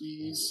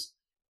Krispies,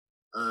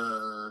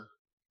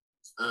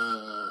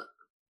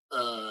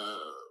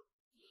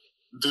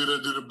 do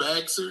the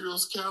bag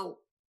cereals count?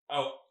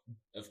 Oh,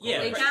 Of course. Yeah,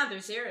 They right. count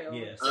their cereal.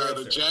 yeah.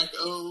 The Jack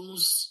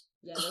O's,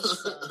 Yeah,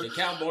 those They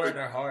count more in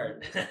our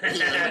heart.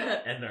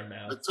 and their the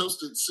mouth.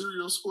 toasted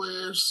cereal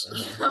squares,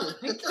 Oh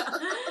my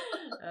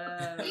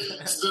god.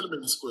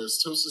 cinnamon squares,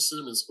 toasted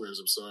cinnamon squares.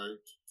 I'm sorry.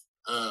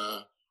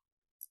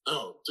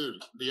 Oh, dude,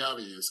 the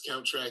obvious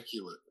Count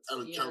Chocula.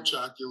 Count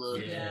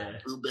Chocula, Yeah.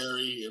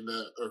 Blueberry, and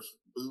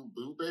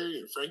Blueberry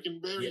and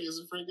Frankenberry. Yeah. Is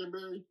it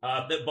Frankenberry?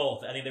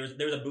 Both. I think there was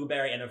a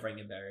Blueberry and a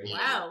Frankenberry.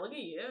 Wow, look at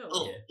you.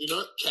 Oh, Yeah. you know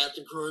what?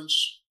 Captain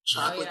Crunch,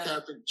 chocolate yeah.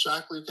 Captain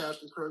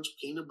Crunch,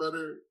 peanut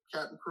butter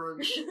Captain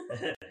Crunch.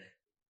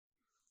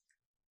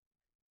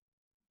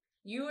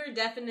 You are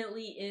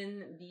definitely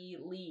in the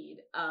lead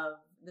of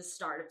the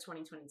start of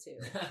 2022.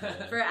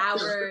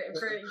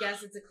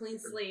 Yes, it's a clean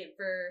slate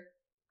for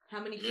how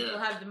many people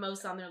have the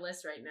most on their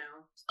list right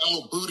now.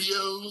 Oh,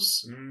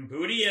 Bootios.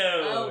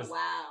 Bootios. Oh,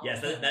 wow.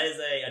 Yes, that is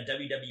a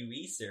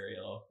WWE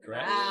cereal,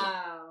 correct?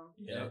 Wow.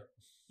 Yeah.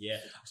 Yeah.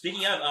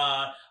 Speaking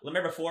of,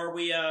 Lemaire, before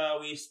we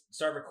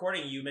started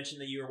recording, you mentioned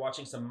that you were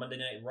watching some Monday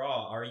Night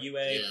Raw. Are you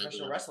a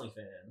professional wrestling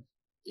fan?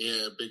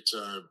 Yeah, big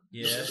time.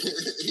 Yeah.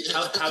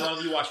 Yeah. How long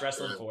have you watched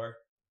wrestling for?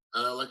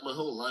 Like my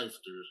whole life,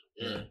 dude.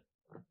 Yeah.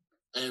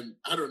 And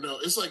I don't know.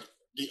 It's like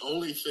the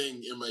only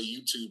thing in my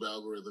YouTube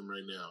algorithm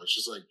right now. It's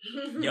just like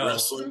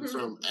wrestling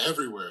from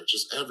everywhere,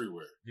 just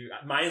everywhere. Dude,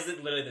 mine is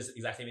literally this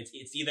exact same.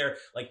 It's either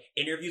like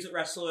interviews with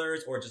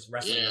wrestlers or just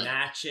wrestling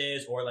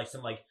matches or like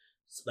some like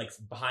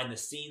behind the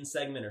scenes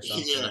segment or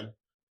something. Yeah.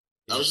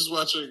 I was just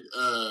watching.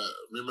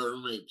 Me and my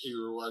roommate P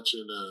were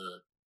watching.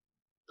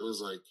 It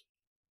was like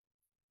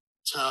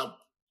top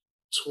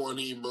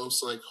 20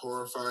 most like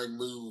horrifying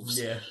moves.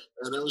 Yeah.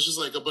 And it was just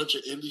like a bunch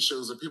of indie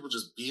shows of people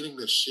just beating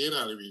the shit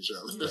out of each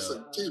other. It's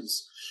like,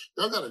 dudes,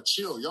 y'all gotta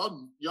chill.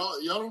 Y'all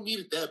don't need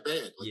it that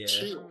bad. Like,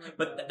 chill.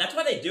 But that's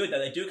why they do it. Though.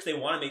 They do it because they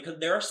want to make. Because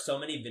there are so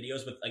many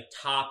videos with like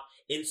top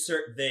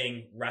insert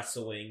thing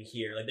wrestling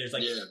here. Like there's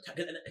like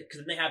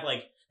because they have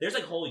like there's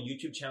like whole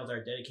YouTube channels that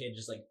are dedicated to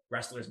just like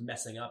wrestlers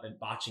messing up and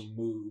botching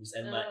moves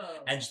and like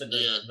and just like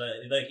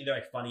the like either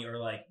like funny or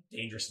like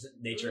dangerous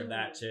nature of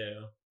that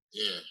too.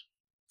 Yeah.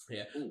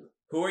 Yeah. Ooh.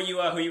 Who are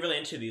you really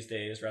into these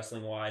days,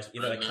 wrestling wise?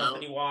 Either like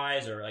company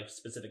wise or like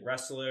specific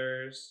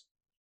wrestlers?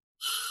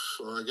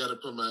 Well, I gotta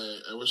put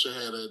I wish I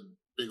had a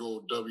big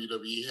old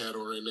WWE hat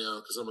on right now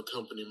because I'm a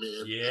company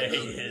man. Yeah, he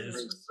is.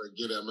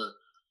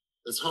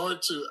 It's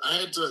hard to. I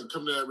had to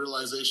come to that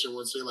realization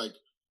once they like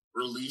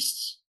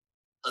released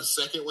a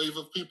second wave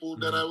of people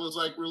that I was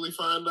like really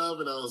fond of,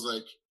 and I was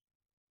like,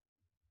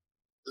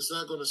 it's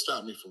not going to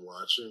stop me from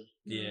watching.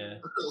 Yeah.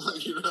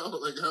 Like, you know,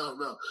 like, I don't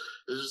know.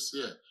 It's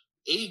just,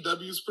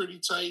 AEW is pretty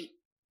tight.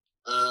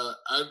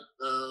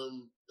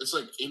 It's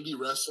like indie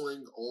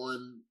wrestling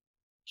on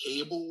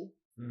cable,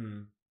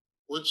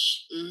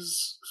 which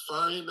is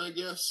fine, I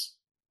guess.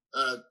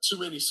 Too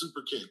many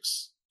super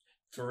kicks.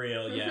 For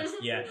real, yes,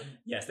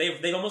 yes.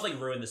 They've almost like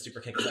ruined the super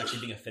kick as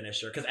actually being a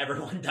finisher because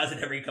everyone does it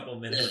every couple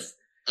of minutes.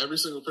 Yeah, every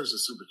single person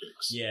super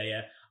kicks.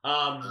 Yeah.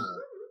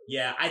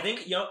 Yeah, I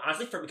think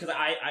honestly, because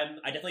I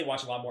definitely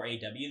watch a lot more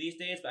AEW these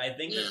days, but I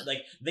think that,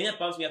 like the thing that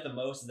bums me out the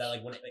most is that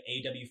like when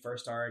AEW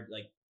first started,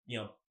 like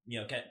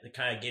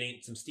kind of getting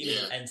some steam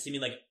and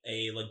seeming like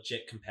a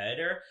legit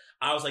competitor,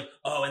 I was like,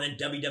 oh, and then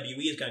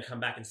WWE is going to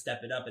come back and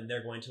step it up, and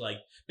they're going to like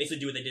basically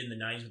do what they did in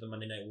the '90s with the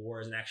Monday Night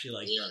Wars and actually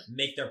like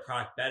make their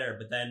product better.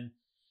 But then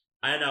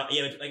I don't know,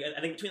 like I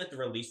think between like the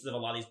releases of a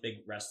lot of these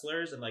big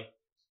wrestlers and like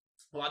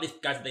a lot of these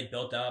guys that they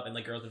built up and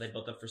like girls that they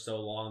built up for so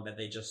long that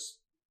they just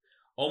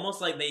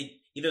almost like they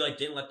either like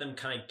didn't let them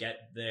kind of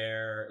get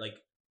their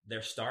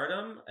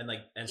stardom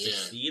and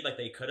succeed like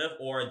they could have,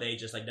 or they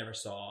just like never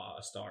saw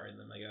a star in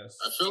them, I guess.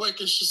 I feel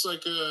like it's just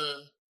like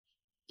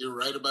you're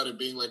right about it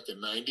being like the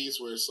 90s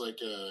where it's like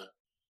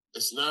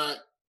it's not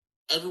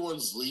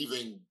everyone's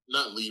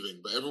not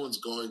leaving, but everyone's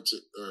going to,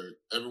 or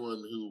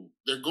everyone who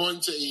they're going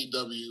to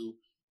AEW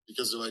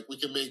because they're like, we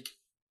can make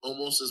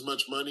almost as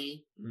much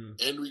money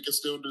and we can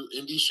still do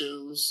indie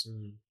shows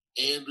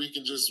and we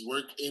can just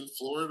work in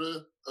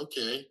Florida.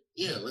 Okay.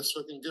 Yeah, let's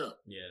fucking go.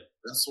 Yeah.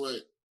 That's what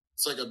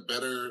it's like, a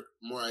better,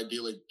 more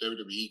idyllic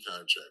WWE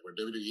contract where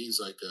WWE is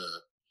like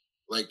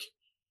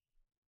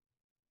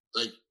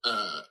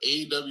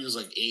AEW is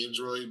like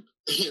Android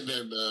and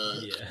then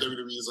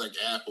WWE is like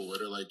Apple, where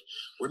they're like,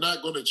 we're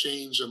not going to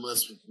change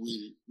unless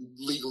we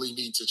legally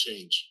need to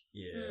change.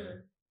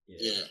 Yeah.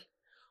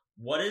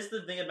 What is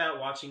the thing about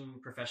watching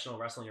professional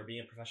wrestling or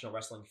being a professional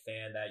wrestling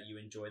fan that you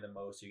enjoy the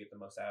most, you get the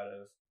most out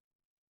of?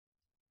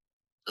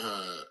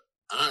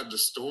 The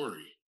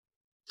story.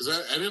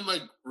 Because I didn't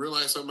like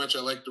realize how much I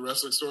liked the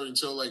wrestling story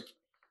until like,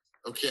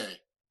 okay,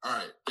 all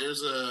right,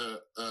 there's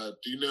do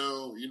you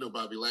know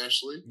Bobby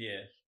Lashley?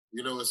 Yeah.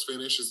 You know his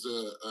finish is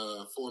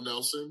the full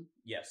Nelson?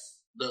 Yes.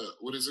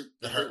 What is it?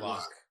 The Hurt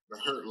Lock. The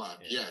Hurt Lock,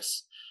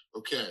 yes.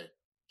 Okay.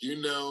 Do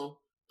you know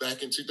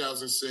back in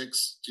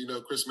 2006, do you know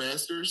Chris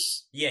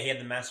Masters? Yeah, he had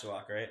the Master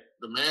Lock, right?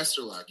 The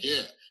Master Lock,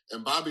 yeah.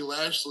 And Bobby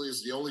Lashley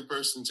is the only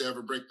person to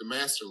ever break the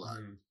Master Lock.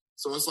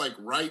 So it's like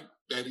right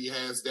that he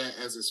has that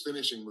as his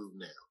finishing move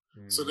now.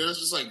 So there's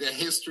just like that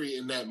history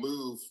in that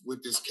move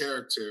with this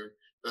character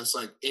that's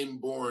like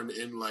inborn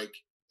in like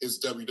his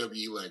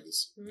WWE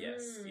legacy.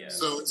 Yes.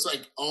 So it's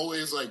like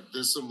always like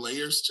there's some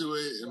layers to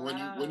it, and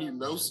when you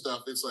know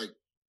stuff, it's like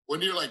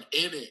when you're like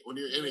in it,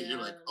 you're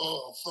like,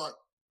 oh fuck,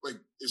 like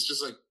it's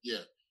just like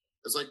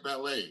it's like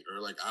ballet or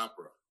like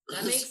opera.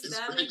 That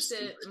makes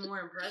it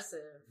more impressive.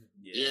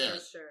 Yeah, for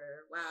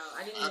sure. Wow,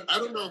 I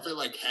don't know if it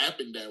like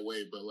happened that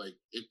way, but like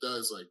it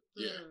does. Like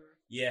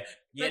Yeah.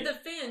 But the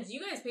fans, you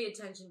guys pay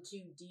attention to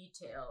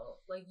detail.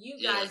 Like you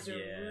guys are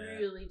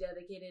really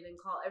dedicated and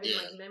call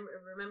everything like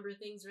remember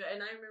things.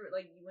 And I remember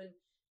like when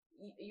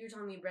you were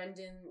telling me,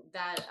 Brendan,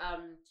 that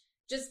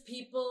just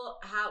people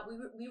how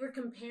we were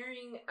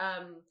comparing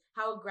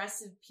how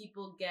aggressive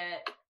people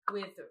get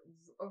with,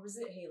 or was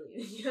it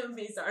Haley? You know,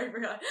 sorry, I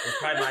forgot. It's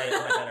probably my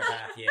better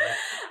half. Yeah.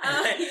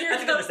 That's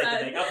a good mistake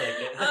to make. I'll take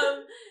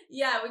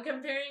it. We're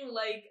comparing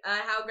like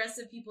how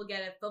aggressive people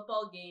get at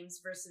football games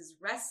versus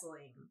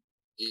wrestling.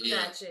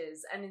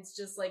 matches, and it's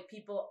just like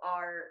people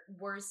are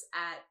worse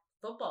at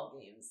football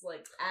games,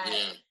 like at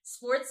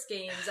sports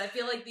games. I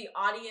feel like the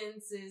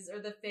audiences or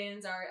the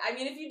fans are, I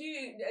mean, if you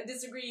do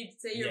disagree,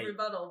 say your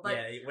rebuttal, but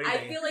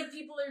I feel like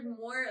people are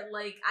more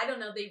like, I don't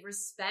know, they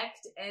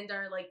respect and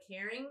are like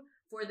caring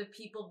for the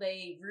people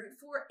they root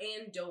for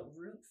and don't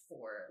root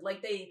for.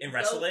 Like they in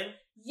wrestling?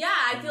 Yeah,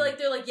 I feel like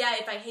they're like, yeah,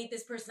 if I hate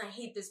this person, I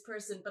hate this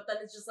person, but then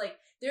it's just like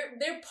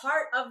they're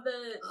part of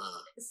the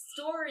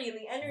story and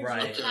the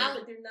energy and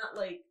talent. They're not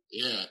like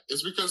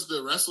it's because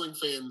the wrestling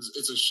fans,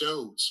 it's a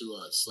show to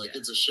us. Like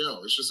it's a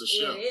show. It's just a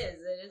show. It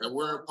is. And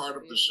we're a part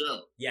of the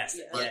show. Yes.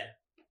 But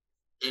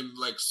in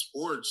like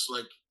sports,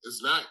 like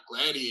it's not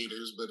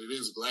gladiators, but it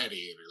is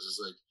gladiators.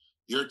 It's like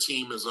your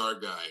team is our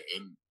guy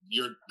and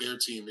their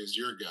team is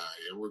your guy,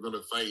 and we're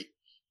gonna fight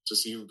to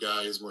see who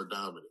guy is more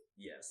dominant.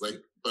 Yes.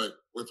 Like, but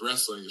with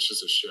wrestling, it's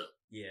just a show.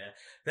 Yeah,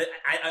 but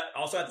I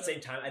also at the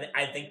same time,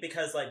 I think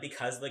because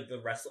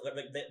the wrestling,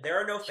 like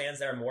there are no fans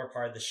that are more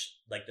part of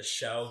the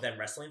show than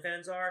wrestling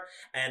fans are,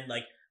 and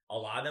like a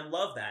lot of them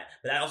love that.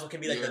 But that also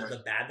can be like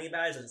the bad thing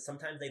about it is that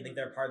sometimes they think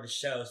they're part of the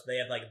show, so they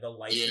have like the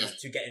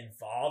license to get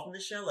involved in the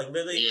show. Like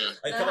literally,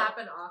 like that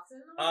happen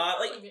often.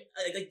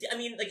 I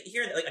mean, like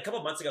here, like a couple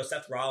of months ago,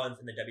 Seth Rollins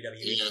in the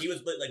WWE, he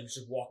was like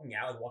just walking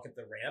out, like walking up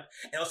the ramp,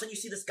 and all of a sudden you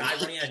see this guy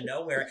running out of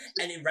nowhere.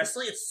 And in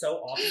wrestling, it's so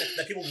often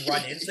that people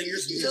run in, so you're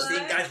just used to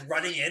seeing guys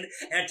running in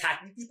and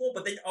attacking people.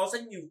 But then all of a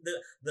sudden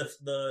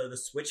the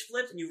switch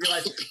flips, and you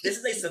realize this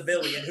is a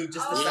civilian who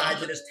just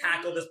decided to just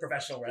tackle this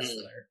professional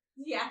wrestler.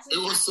 Yeah, it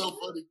was so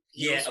funny.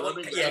 It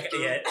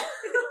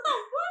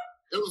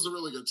was a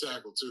really good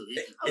tackle too.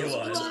 It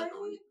was.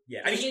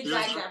 Yeah, I mean, he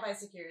dragged out by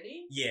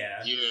security.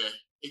 Yeah,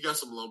 he got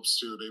some lumps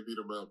too. They beat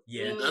him up.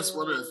 Yeah, that's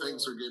one of the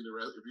things for getting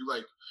arrested.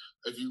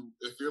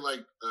 If you're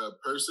like a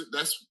person,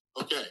 that's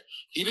okay.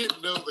 He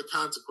didn't know the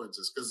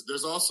consequences because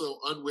there's also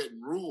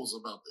unwritten rules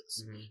about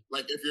this. Mm-hmm.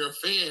 Like if you're a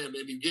fan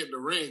and you get in the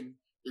ring,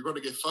 you're going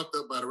to get fucked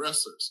up by the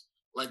wrestlers.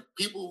 Like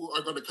people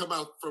are going to come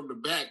out from the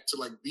back to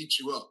like beat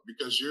you up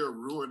because you're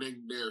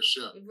ruining their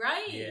show.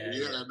 Right.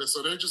 Yeah. And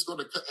so they're just going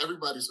to,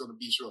 everybody's going to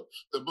beat you up.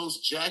 The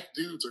most jacked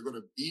dudes are going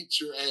to beat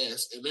your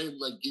ass and then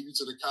like give you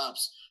to the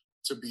cops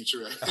to beat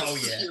your ass. Oh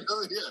yeah.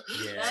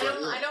 You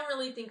know? I don't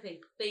really think they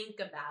think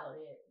about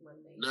it when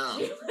they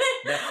do it.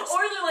 No. Or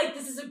they're like,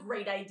 this is a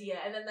great idea,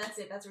 and then that's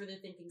it. That's where they're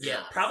thinking.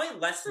 Yeah, probably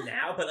less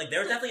now, but like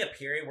there was definitely a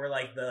period where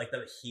like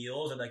the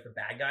heels or like the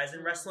bad guys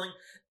in wrestling,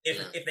 if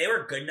they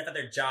were good enough at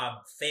their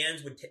job,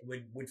 fans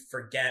would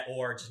forget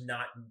or just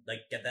not like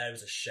get that it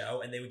was a show,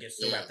 and they would get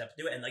so wrapped up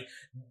to do it. And like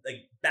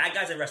bad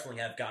guys in wrestling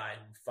have gotten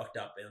fucked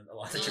up in a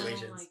lot of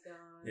situations. Oh my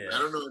god. Yeah. I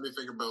don't know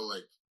anything about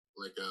like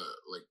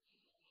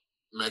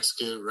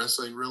Mexican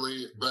wrestling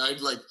really, but I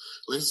like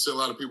listen to a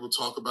lot of people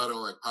talk about it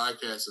on like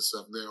podcasts and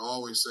stuff, and they're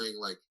always saying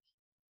like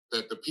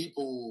that the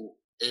people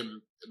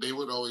and they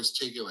would always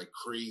take it like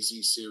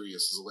crazy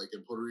serious. So like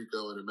in Puerto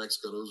Rico and in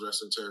Mexico, those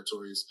wrestling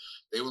territories,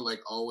 they would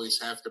like always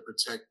have to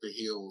protect the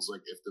heels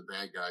like if the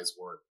bad guys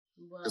won.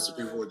 Because the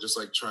people would just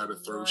like try to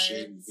throw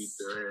shit and beat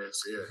their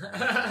ass.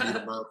 Yeah. Beat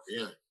them up.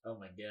 Yeah. Oh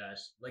my gosh.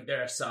 Like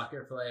they're a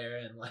soccer player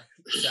in like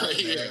South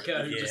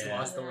America who just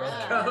lost the World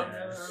Cup.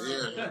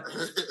 Yeah.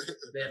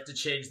 They have to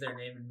change their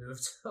name and move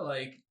to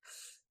like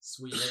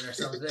Sweden or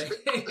something.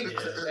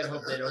 And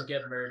hope they don't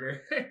get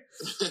murdered.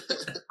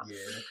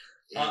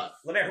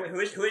 Lemaire, who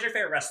is your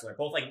favorite wrestler?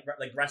 Both like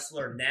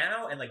wrestler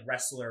now and like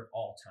wrestler of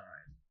all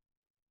time.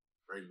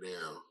 Right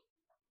now.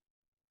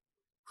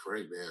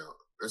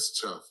 That's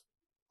tough.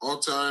 All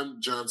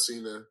time, John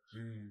Cena.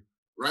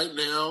 Right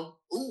now,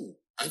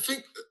 I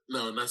think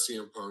no, not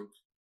CM Punk.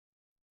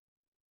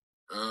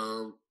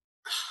 I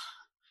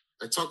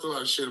talked a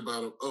lot of shit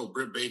about him. Oh,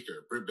 Britt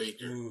Baker.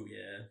 Ooh,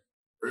 yeah.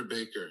 Britt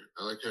Baker.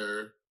 I like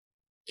her.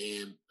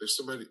 And there's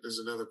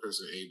another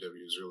person in AEW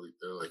who's really,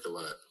 they're like a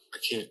lot. I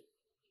can't.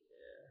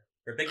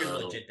 Britt Baker's a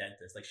legit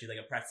dentist. Like she's like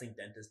a practicing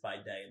dentist by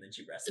day, and then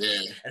she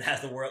wrestles and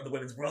has the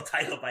women's world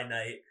title by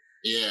night.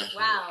 Yeah.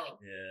 Wow.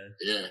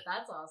 Yeah.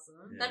 That's awesome.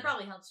 Yeah. That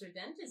probably helps her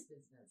dentist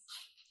business.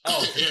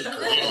 Oh,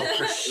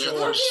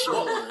 for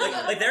sure.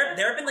 Like there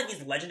have been like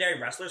these legendary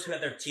wrestlers who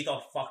have their teeth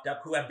all fucked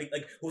up, who have big,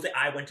 like who's like,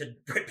 I went to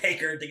Britt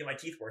Baker to get my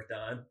teeth worked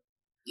on.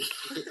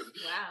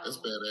 Wow. That's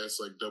badass,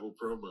 like double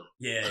promo.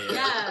 Yeah,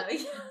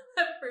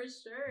 for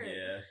sure.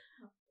 Yeah.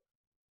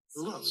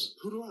 Who else?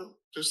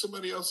 There's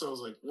somebody else I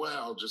was like,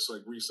 wow, just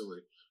like recently.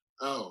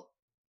 Oh,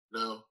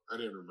 no, I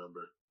didn't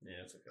remember.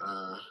 Yeah, it's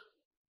okay.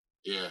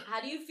 Yeah. How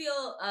do you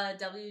feel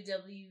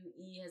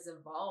WWE has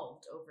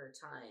evolved over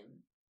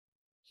time?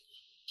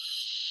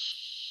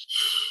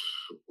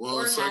 Well,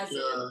 or it's like,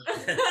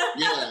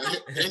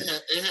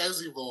 it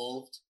has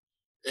evolved.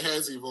 It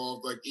has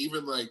evolved. Like,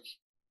 even like,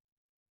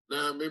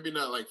 maybe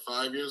not like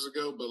 5 years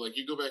ago, but like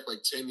you go back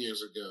like 10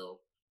 years ago,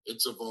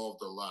 it's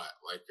evolved a lot.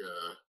 Like,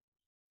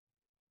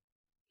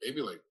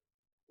 maybe like,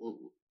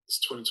 it's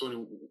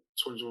 2020,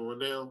 2021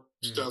 now.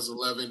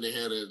 2011, they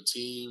had a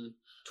team.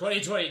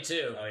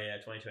 2022. Oh yeah,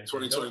 2022.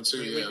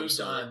 2022. We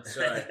moved on.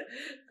 Sorry.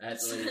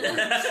 That's what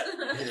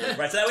Yeah.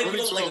 Right, so that way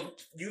people, like,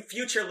 you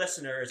future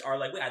listeners are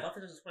like, wait, I thought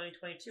this was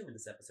 2022 when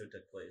this episode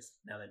took place.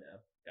 Now they know.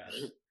 Got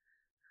it.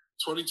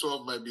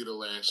 2012 might be the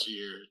last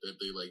year that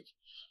they like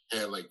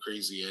had like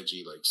crazy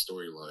edgy like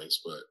storylines,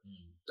 but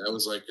that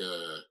was like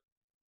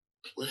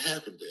what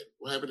happened then?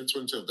 What happened in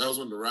 2012? That was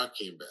when The Rock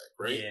came back,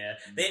 right? Yeah,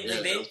 that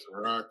was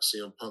The Rock,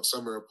 CM Punk,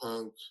 Summer of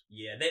Punk.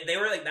 Yeah, they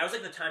were like, that was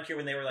like the time period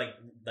when they were like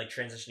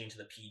transitioning to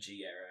the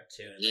PG era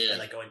too, and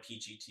like going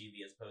PG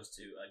TV as opposed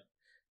to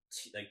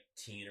like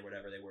teen or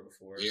whatever they were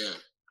before. Yeah.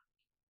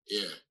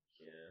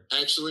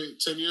 Actually,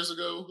 10 years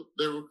ago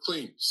they were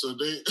clean, so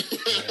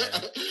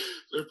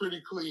they're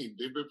pretty clean.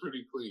 They've been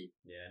pretty clean.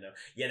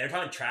 Yeah, they're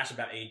talking trash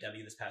about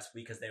AEW this past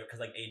week because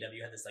like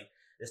AEW had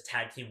this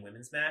tag team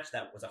women's match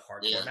that was a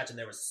hardcore match, and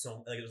there was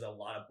there was a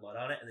lot of blood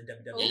on it, and the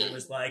WWE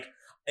was like,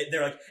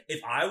 they're like,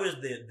 if I was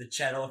the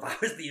channel, if I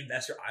was the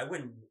investor, I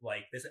wouldn't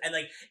like this, and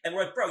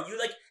we're like, bro, you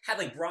like had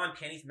like bra and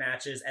panties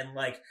matches and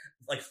like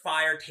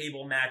fire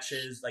table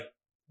matches, like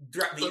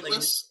directly.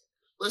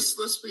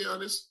 Let's be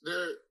honest.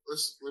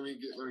 Let me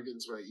get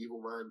into my evil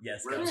mind.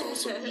 Yes, Red's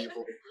also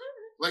evil.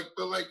 But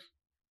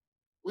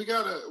we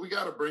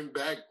gotta bring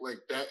back like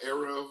that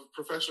era of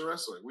professional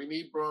wrestling. We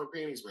need bra and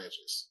panties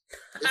matches.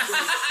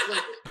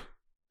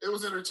 It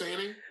was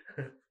entertaining.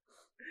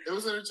 It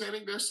was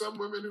entertaining. There's some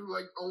women who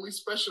like only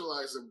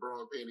specialize in bra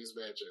and panties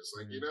matches.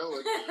 Like,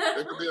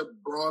 there could be a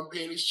bra and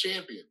panties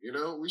champion.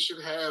 We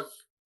should have.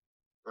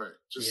 All right,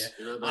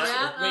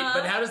 wait,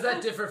 but how does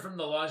that differ from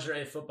the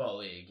lingerie football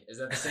league? Is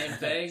that the same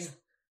thing?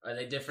 Are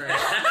they different?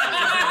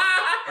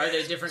 Are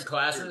they different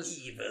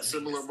classes?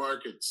 Similar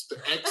markets. The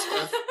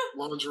XF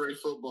lingerie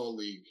football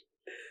league.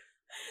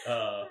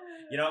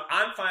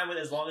 I'm fine with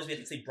it as long as we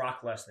have to see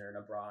Brock Lesnar in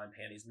a bra and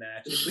panties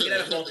match. If we can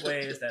have it both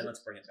ways, then let's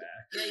bring it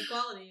back. Yeah,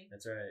 equality.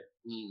 That's right.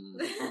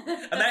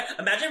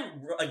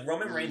 Imagine like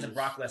Roman Reigns and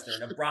Brock Lesnar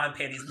in a bra and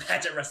panties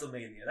match at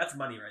WrestleMania. That's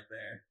money right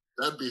there.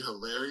 That'd be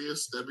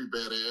hilarious. That'd be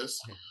badass.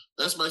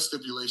 That's my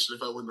stipulation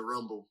if I win the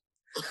Rumble.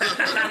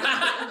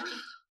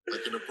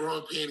 Like in a bra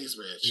and panties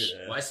match.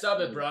 Yeah. Why stop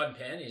at bra and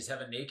panties?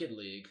 Have a naked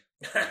league.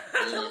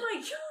 Oh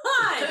my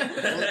god!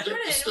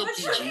 Which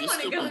one do you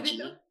want to go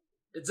to?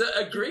 It's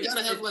a Greek.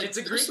 It's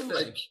a Greek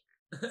thing.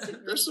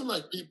 There's some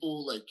like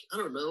people like I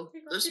don't know.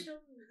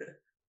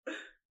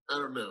 I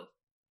don't know.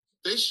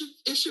 It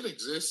should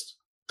exist.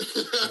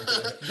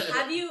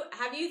 Have you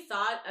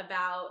thought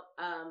about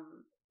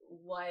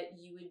what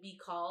you would be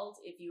called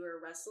if you were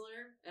a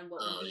wrestler and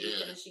what would be your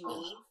finishing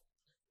move?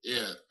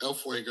 Yeah, El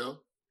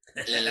Fuego.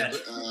 And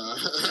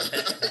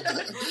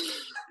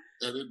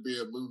and it'd be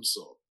a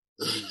moonsault.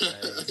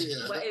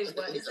 Yeah. What is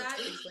that?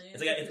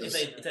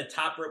 It's a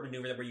top rope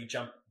maneuver where you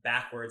jump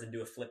backwards and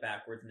do a flip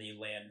backwards and then you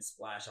land and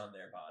splash on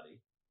their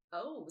body.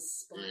 Oh,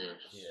 splash.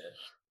 Yeah.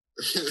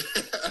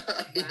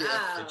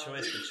 Wow. Good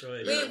choice.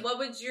 Wait, what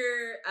would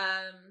your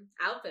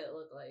outfit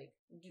look like?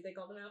 Do they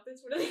call them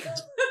outfits? What do they call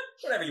them?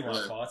 Whatever you want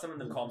to call it. Some of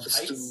them call them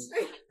tights.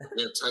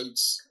 Yeah,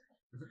 tights.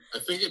 I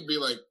think it'd be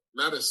like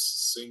not a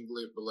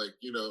singlet, but like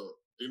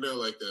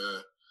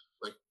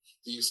like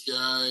these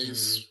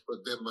guys,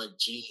 but then like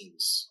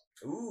jeans.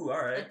 Ooh, all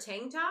right. A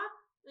tank top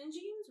and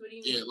jeans? What do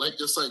you mean? Yeah, like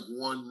just like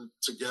one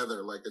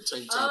together, like a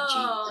tank top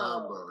jean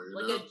combo.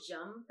 Like a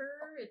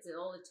jumper? It's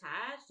all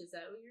attached? Is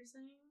that what you're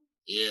saying?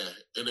 Yeah,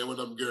 and then when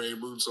I'm getting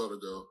moonsault to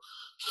go.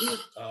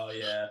 Oh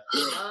yeah.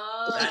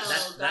 Oh,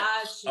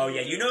 gotcha. Oh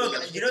yeah, you know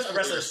a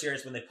wrestler's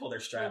serious when they pull their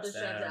straps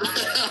down.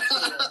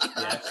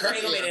 Yeah. Kurt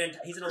Angle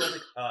he's an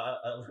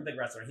Olympic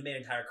wrestler. He made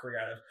an entire career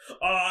out of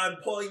I'm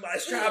pulling my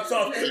straps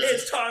off.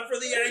 It's time for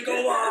the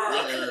ankle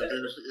lock.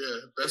 Yeah,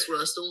 that's where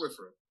I stole it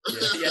from.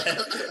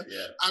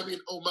 Yeah. I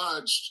mean,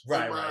 homage.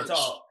 Right. It's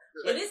all.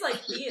 It is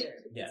like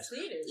theater. Yes. It's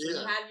theater. So you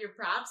have your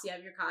props, you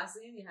have your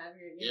costume, you have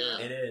your. You know.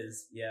 It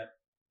is. Yep.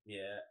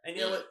 Yeah, and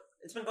you know what?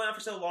 It's been going on for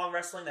so long,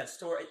 wrestling, that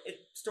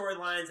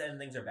storylines and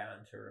things are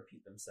bound to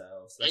repeat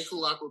themselves. Ankle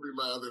lock would be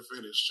my other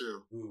finish,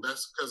 too. Ooh.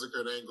 That's because of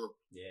Kurt Angle.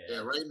 Yeah,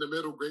 right in the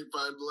middle,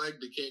 grapevine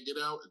leg, they can't get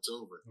out, it's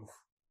over. Oof.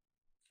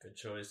 Good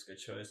choice.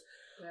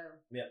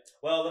 Yeah.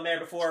 Well, Lemaire,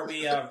 before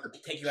we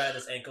take you out of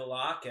this ankle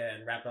lock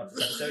and wrap up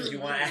this episode, do you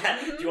want to add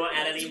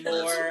any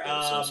more?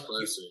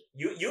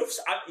 You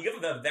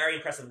have a very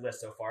impressive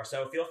list so far.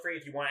 So feel free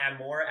if you want to add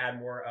more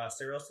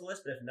cereals to the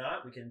list. But if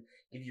not, we can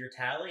give you your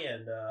tally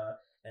and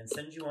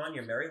send you on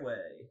your merry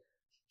way.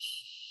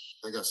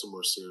 I got some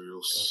more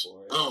cereals.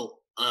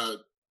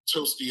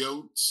 Toasty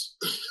Oats.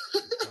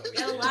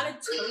 Got a lot of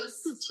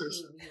toast.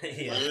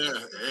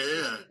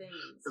 Yeah.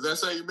 Because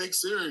that's how you make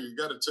cereal. You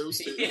got to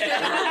toast it.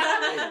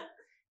 Yeah.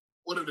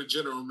 What are the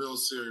General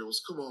Mills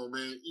cereals? Come on,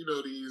 man. You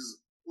know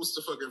these. What's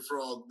the fucking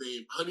frog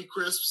name? Honey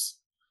Crisps.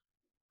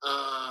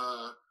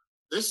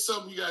 This is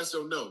something you guys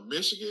don't know.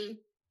 Michigan,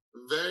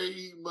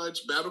 very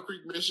much, Battle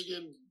Creek,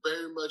 Michigan,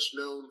 very much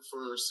known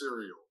for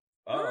cereal.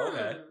 Oh,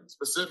 okay.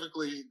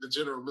 Specifically, the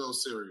General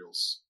Mills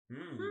cereals.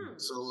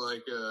 So,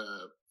 like,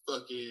 the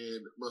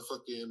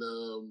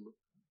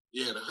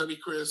Honey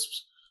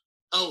Crisps,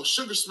 Oh,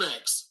 Sugar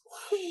Smacks.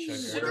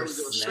 Sugar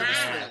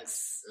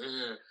Smacks.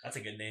 Yeah. That's a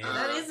good name.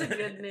 That is a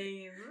good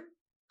name.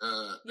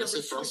 I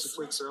said Frosted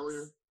Flakes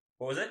earlier.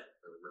 What was it?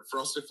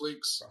 Frosted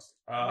Flakes.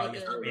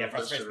 Frosted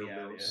Flakes.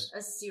 Yeah.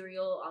 A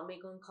cereal. I'll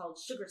make one called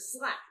Sugar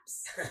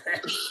Slaps.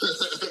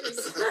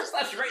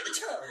 Slaps you right in the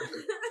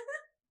tongue.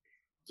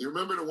 Do you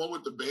remember the one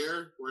with the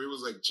bear where he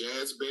was like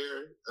Jazz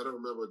Bear? I don't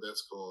remember what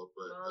that's called,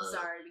 but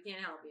sorry, we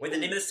can't help you. Wait, the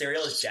name of the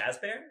cereal is Jazz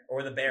Bear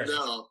or the bear?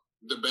 No,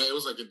 the bear. It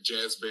was like a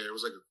jazz bear. It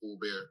was like a cool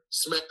bear.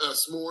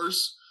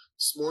 S'mores.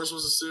 S'mores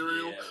was a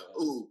cereal. Yeah.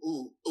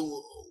 Ooh.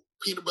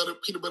 Peanut butter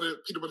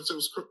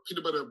toast.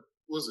 Peanut butter.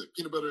 What was it?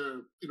 Peanut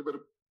butter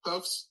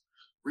puffs.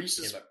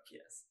 Reese's.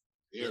 Yes.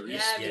 Yeah,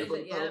 Reese's peanut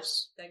butter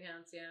puffs. That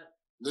counts. Yeah.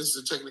 This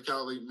is a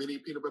technicality. Mini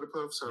peanut butter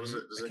puffs. How does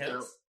it? Does that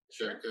count?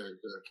 Sure. Okay.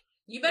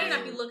 You better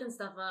not be looking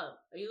stuff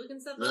up. Are you looking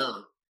stuff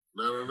up?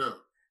 No.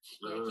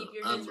 Keep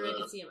your hands where you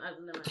can see them.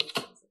 Never mind.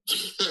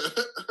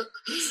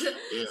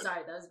 Yeah.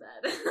 Sorry, that was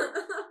bad.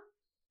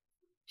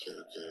 Okay.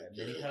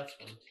 Mini cups.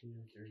 1, 2,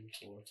 3,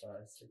 4,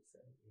 5, 6,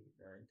 7, 8,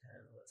 9, 10.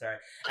 11. Sorry.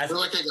 I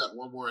feel like I got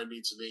one more I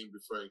need to name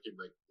before I can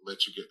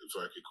let you get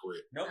before I can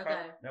quit. No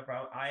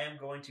problem. I am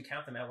going to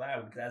count them out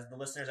loud because as the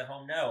listeners at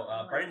home know,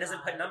 Brendan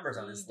doesn't put numbers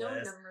on this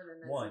list.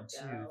 1,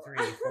 2,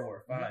 3,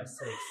 4, 5,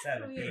 6,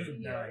 7, 8, 9,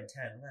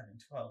 10,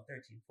 11, 12,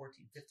 13,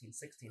 14, 15,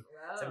 16,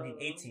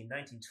 17, 18,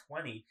 19,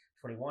 20,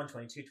 21,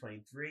 22,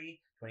 23,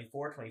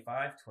 24,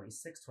 25,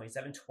 26,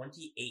 27,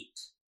 28.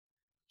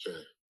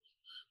 Okay.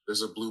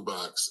 There's a blue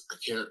box.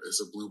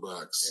 It's a blue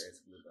box. There is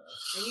a blue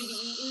box. And you've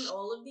eaten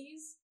all of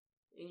these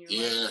in your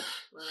life?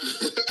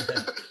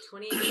 Wow.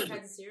 28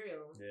 kinds of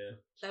cereal. Yeah.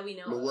 That we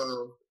know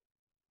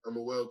I'm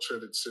a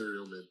well-treaded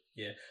cereal man.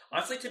 Yeah.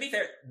 Honestly, to be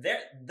fair,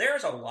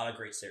 there's a lot of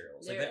great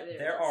cereals.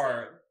 There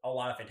are a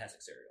lot of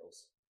fantastic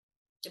cereals.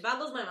 It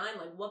boggles my mind,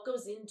 what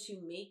goes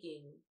into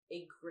making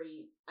a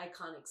great,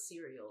 iconic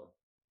cereal?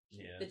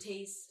 Yeah. The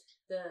taste,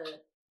 the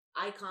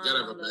icon You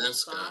gotta have on a the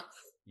mascot. box.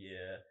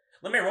 Yeah.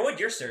 Lemaire, what would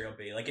your cereal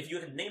be? If you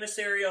could name a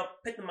cereal,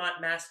 pick the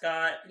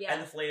mascot,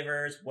 and the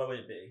flavors, what would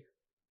it be?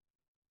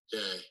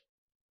 Okay.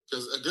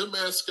 Because a good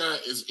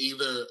mascot is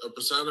either a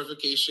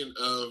personification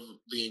of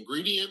the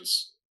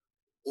ingredients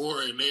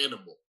or an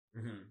animal.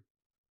 Mm-hmm.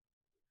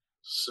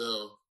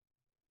 So,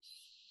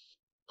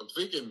 I'm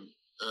thinking,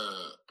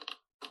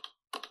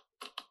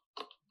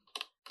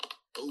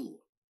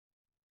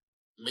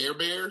 Mare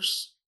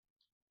Bears?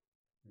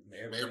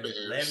 Mare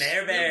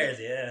Bears,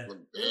 yeah.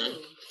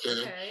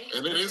 Okay.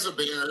 And it is a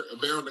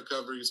bear on the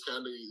cover. He's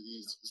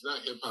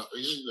not hip hop.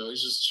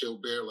 He's just chill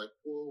bear.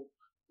 Whoa,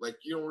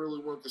 you don't really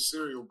want the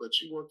cereal, but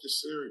you want the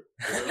cereal.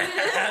 You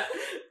know?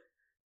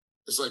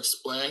 It's like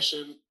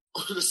splashing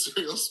on the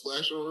cereal,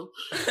 splash on him.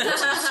 What's in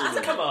the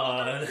cereal? Come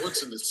on.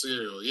 What's in the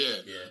cereal?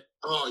 Yeah.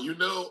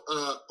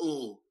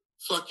 Oh,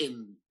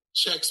 fucking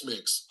Chex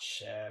Mix.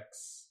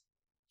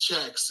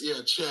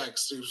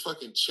 Chex, dude.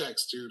 Fucking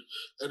Chex, dude.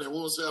 And then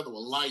what was the other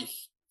one?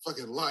 Life.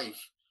 Fucking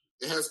Life.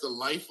 It has the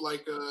life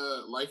like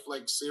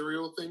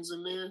cereal things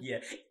in there.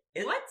 Yeah.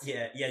 What?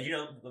 Yeah.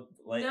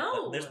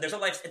 No. There's a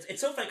life.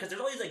 It's so funny because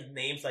there's all these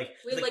names Wait,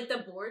 the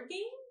board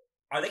game?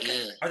 Are they?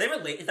 Yeah. Are they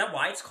related? Is that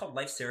why it's called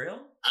Life Cereal?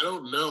 I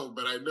don't know,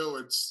 but I know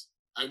it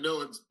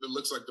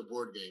looks like the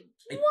board game.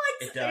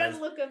 It does.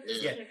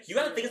 Yeah. You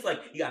gotta think it's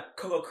you got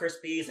Cocoa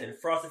Krispies and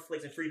Frosted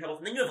Flakes and Fruity Pebbles,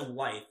 and then you have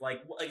Life.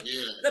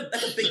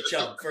 That's a big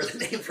jump for the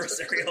name for a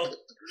cereal.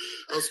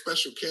 Oh,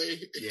 Special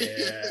K. Yeah.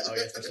 Oh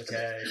yeah, Special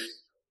K.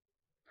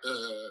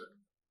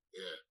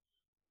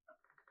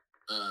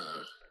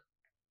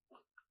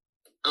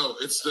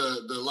 It's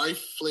the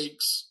Life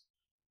Flakes,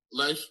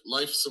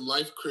 some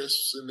Life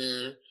Crisps in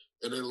there,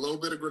 and then a little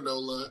bit of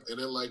granola, and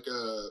then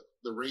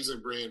the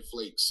Raisin Bran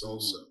Flakes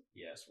also. Ooh,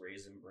 yes,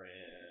 Raisin Bran.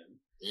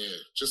 Yeah,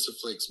 just the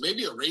flakes.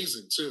 Maybe a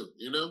raisin too.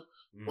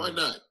 Why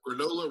not?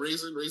 Granola,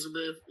 raisin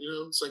bran.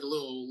 It's like a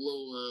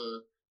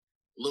little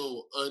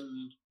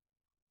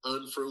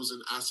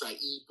unfrozen acai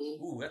bowl.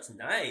 Ooh, that's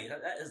nice.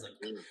 That is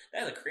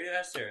a creative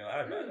ass cereal.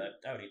 I would buy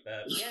that. I would eat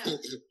that. Yeah,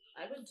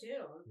 I would too.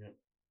 Yep.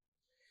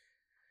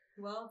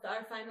 Well,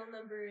 our final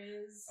number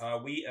is...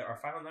 Our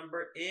final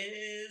number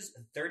is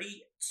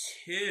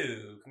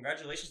 32.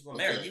 Congratulations,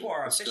 Lemaire. Okay, you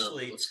are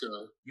officially... Let's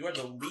go. You are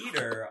the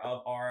leader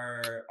of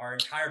our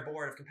entire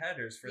board of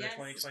competitors for the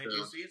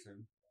 2022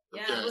 season.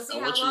 Yeah, okay, we'll see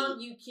how long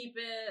you keep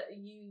it...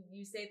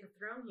 You stay at the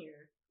throne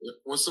here.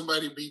 When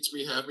somebody beats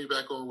me, have me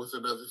back on with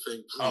another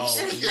thing, please. Oh,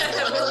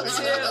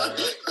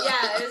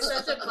 yeah, it's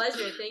such a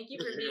pleasure. Thank you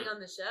for being on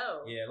the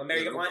show. Yeah, Lemaire,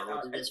 you want...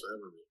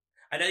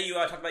 I know you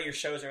talked about your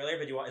shows earlier,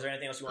 but is there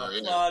anything else you want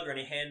to plug, or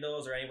any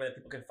handles, or anywhere that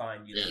people can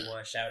find you that you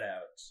want to shout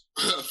out?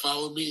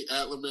 Follow me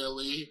at Lemaire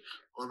Lee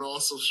on all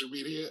social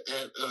media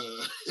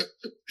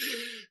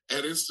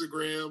at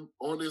Instagram,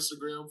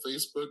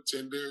 Facebook,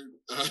 Tinder,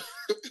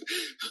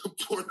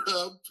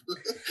 Pornhub,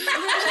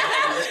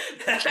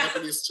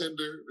 Japanese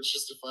Tinder. It's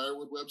just a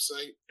firewood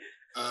website.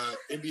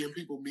 Indian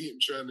people meet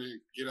and trying to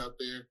get out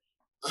there.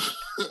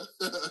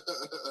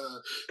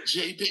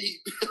 JD,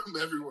 I'm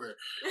everywhere.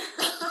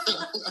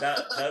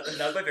 that was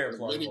my favorite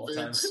plug of all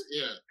time.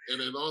 Yeah, and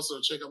then also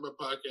check out my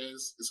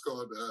podcast. It's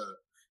called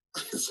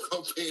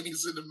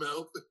Panties in the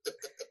Mouth.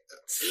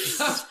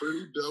 It's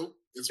pretty dope.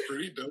 It's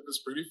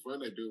pretty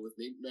fun. I do it with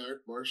Nate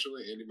Marshall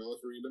and Andy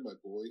Malafarina, my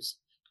boys,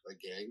 my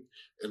gang,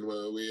 and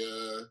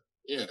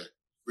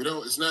we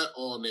don't. It's not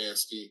all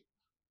nasty,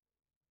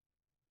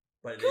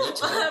 but it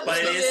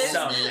is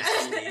some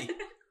nasty.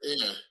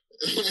 Yeah.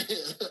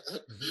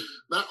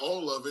 Not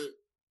all of it,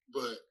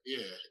 but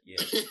yeah.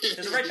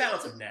 There's a right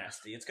balance of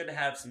nasty. It's good to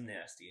have some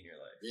nasty in your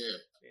life. Yeah.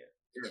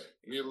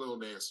 You need a little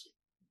nasty.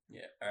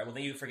 Yeah. All right. Well,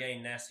 thank you for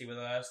getting nasty with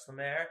us,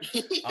 Lemaire.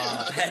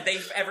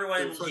 Thanks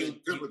everyone. You're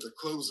good with the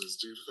closes,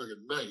 dude.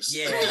 Fucking nice.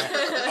 Yeah.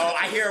 Oh,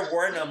 I hear a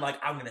word and I'm like,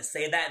 I'm gonna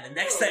say that in the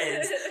next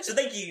sentence. So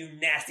thank you,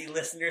 nasty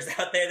listeners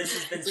out there. This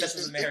has been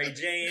Sessions with Mary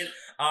Jane.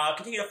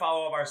 Continue to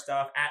follow all of our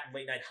stuff at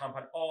Late Night Hump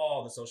on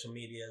all the social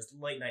medias,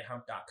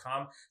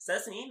 latenighthump.com. Send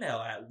us an email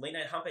at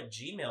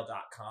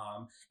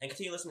latenighthump@gmail.com. And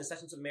continue listening to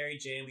Sessions with Mary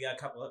Jane. We got a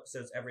couple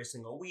episodes every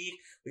single week.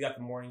 We got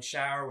the Morning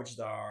Shower, which is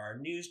our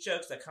news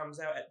jokes that comes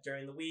out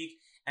during the week.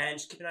 And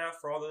just keep an eye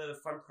out for all the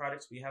fun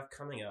projects we have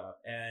coming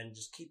up. And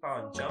just keep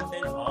on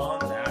jumping on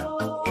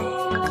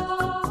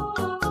that.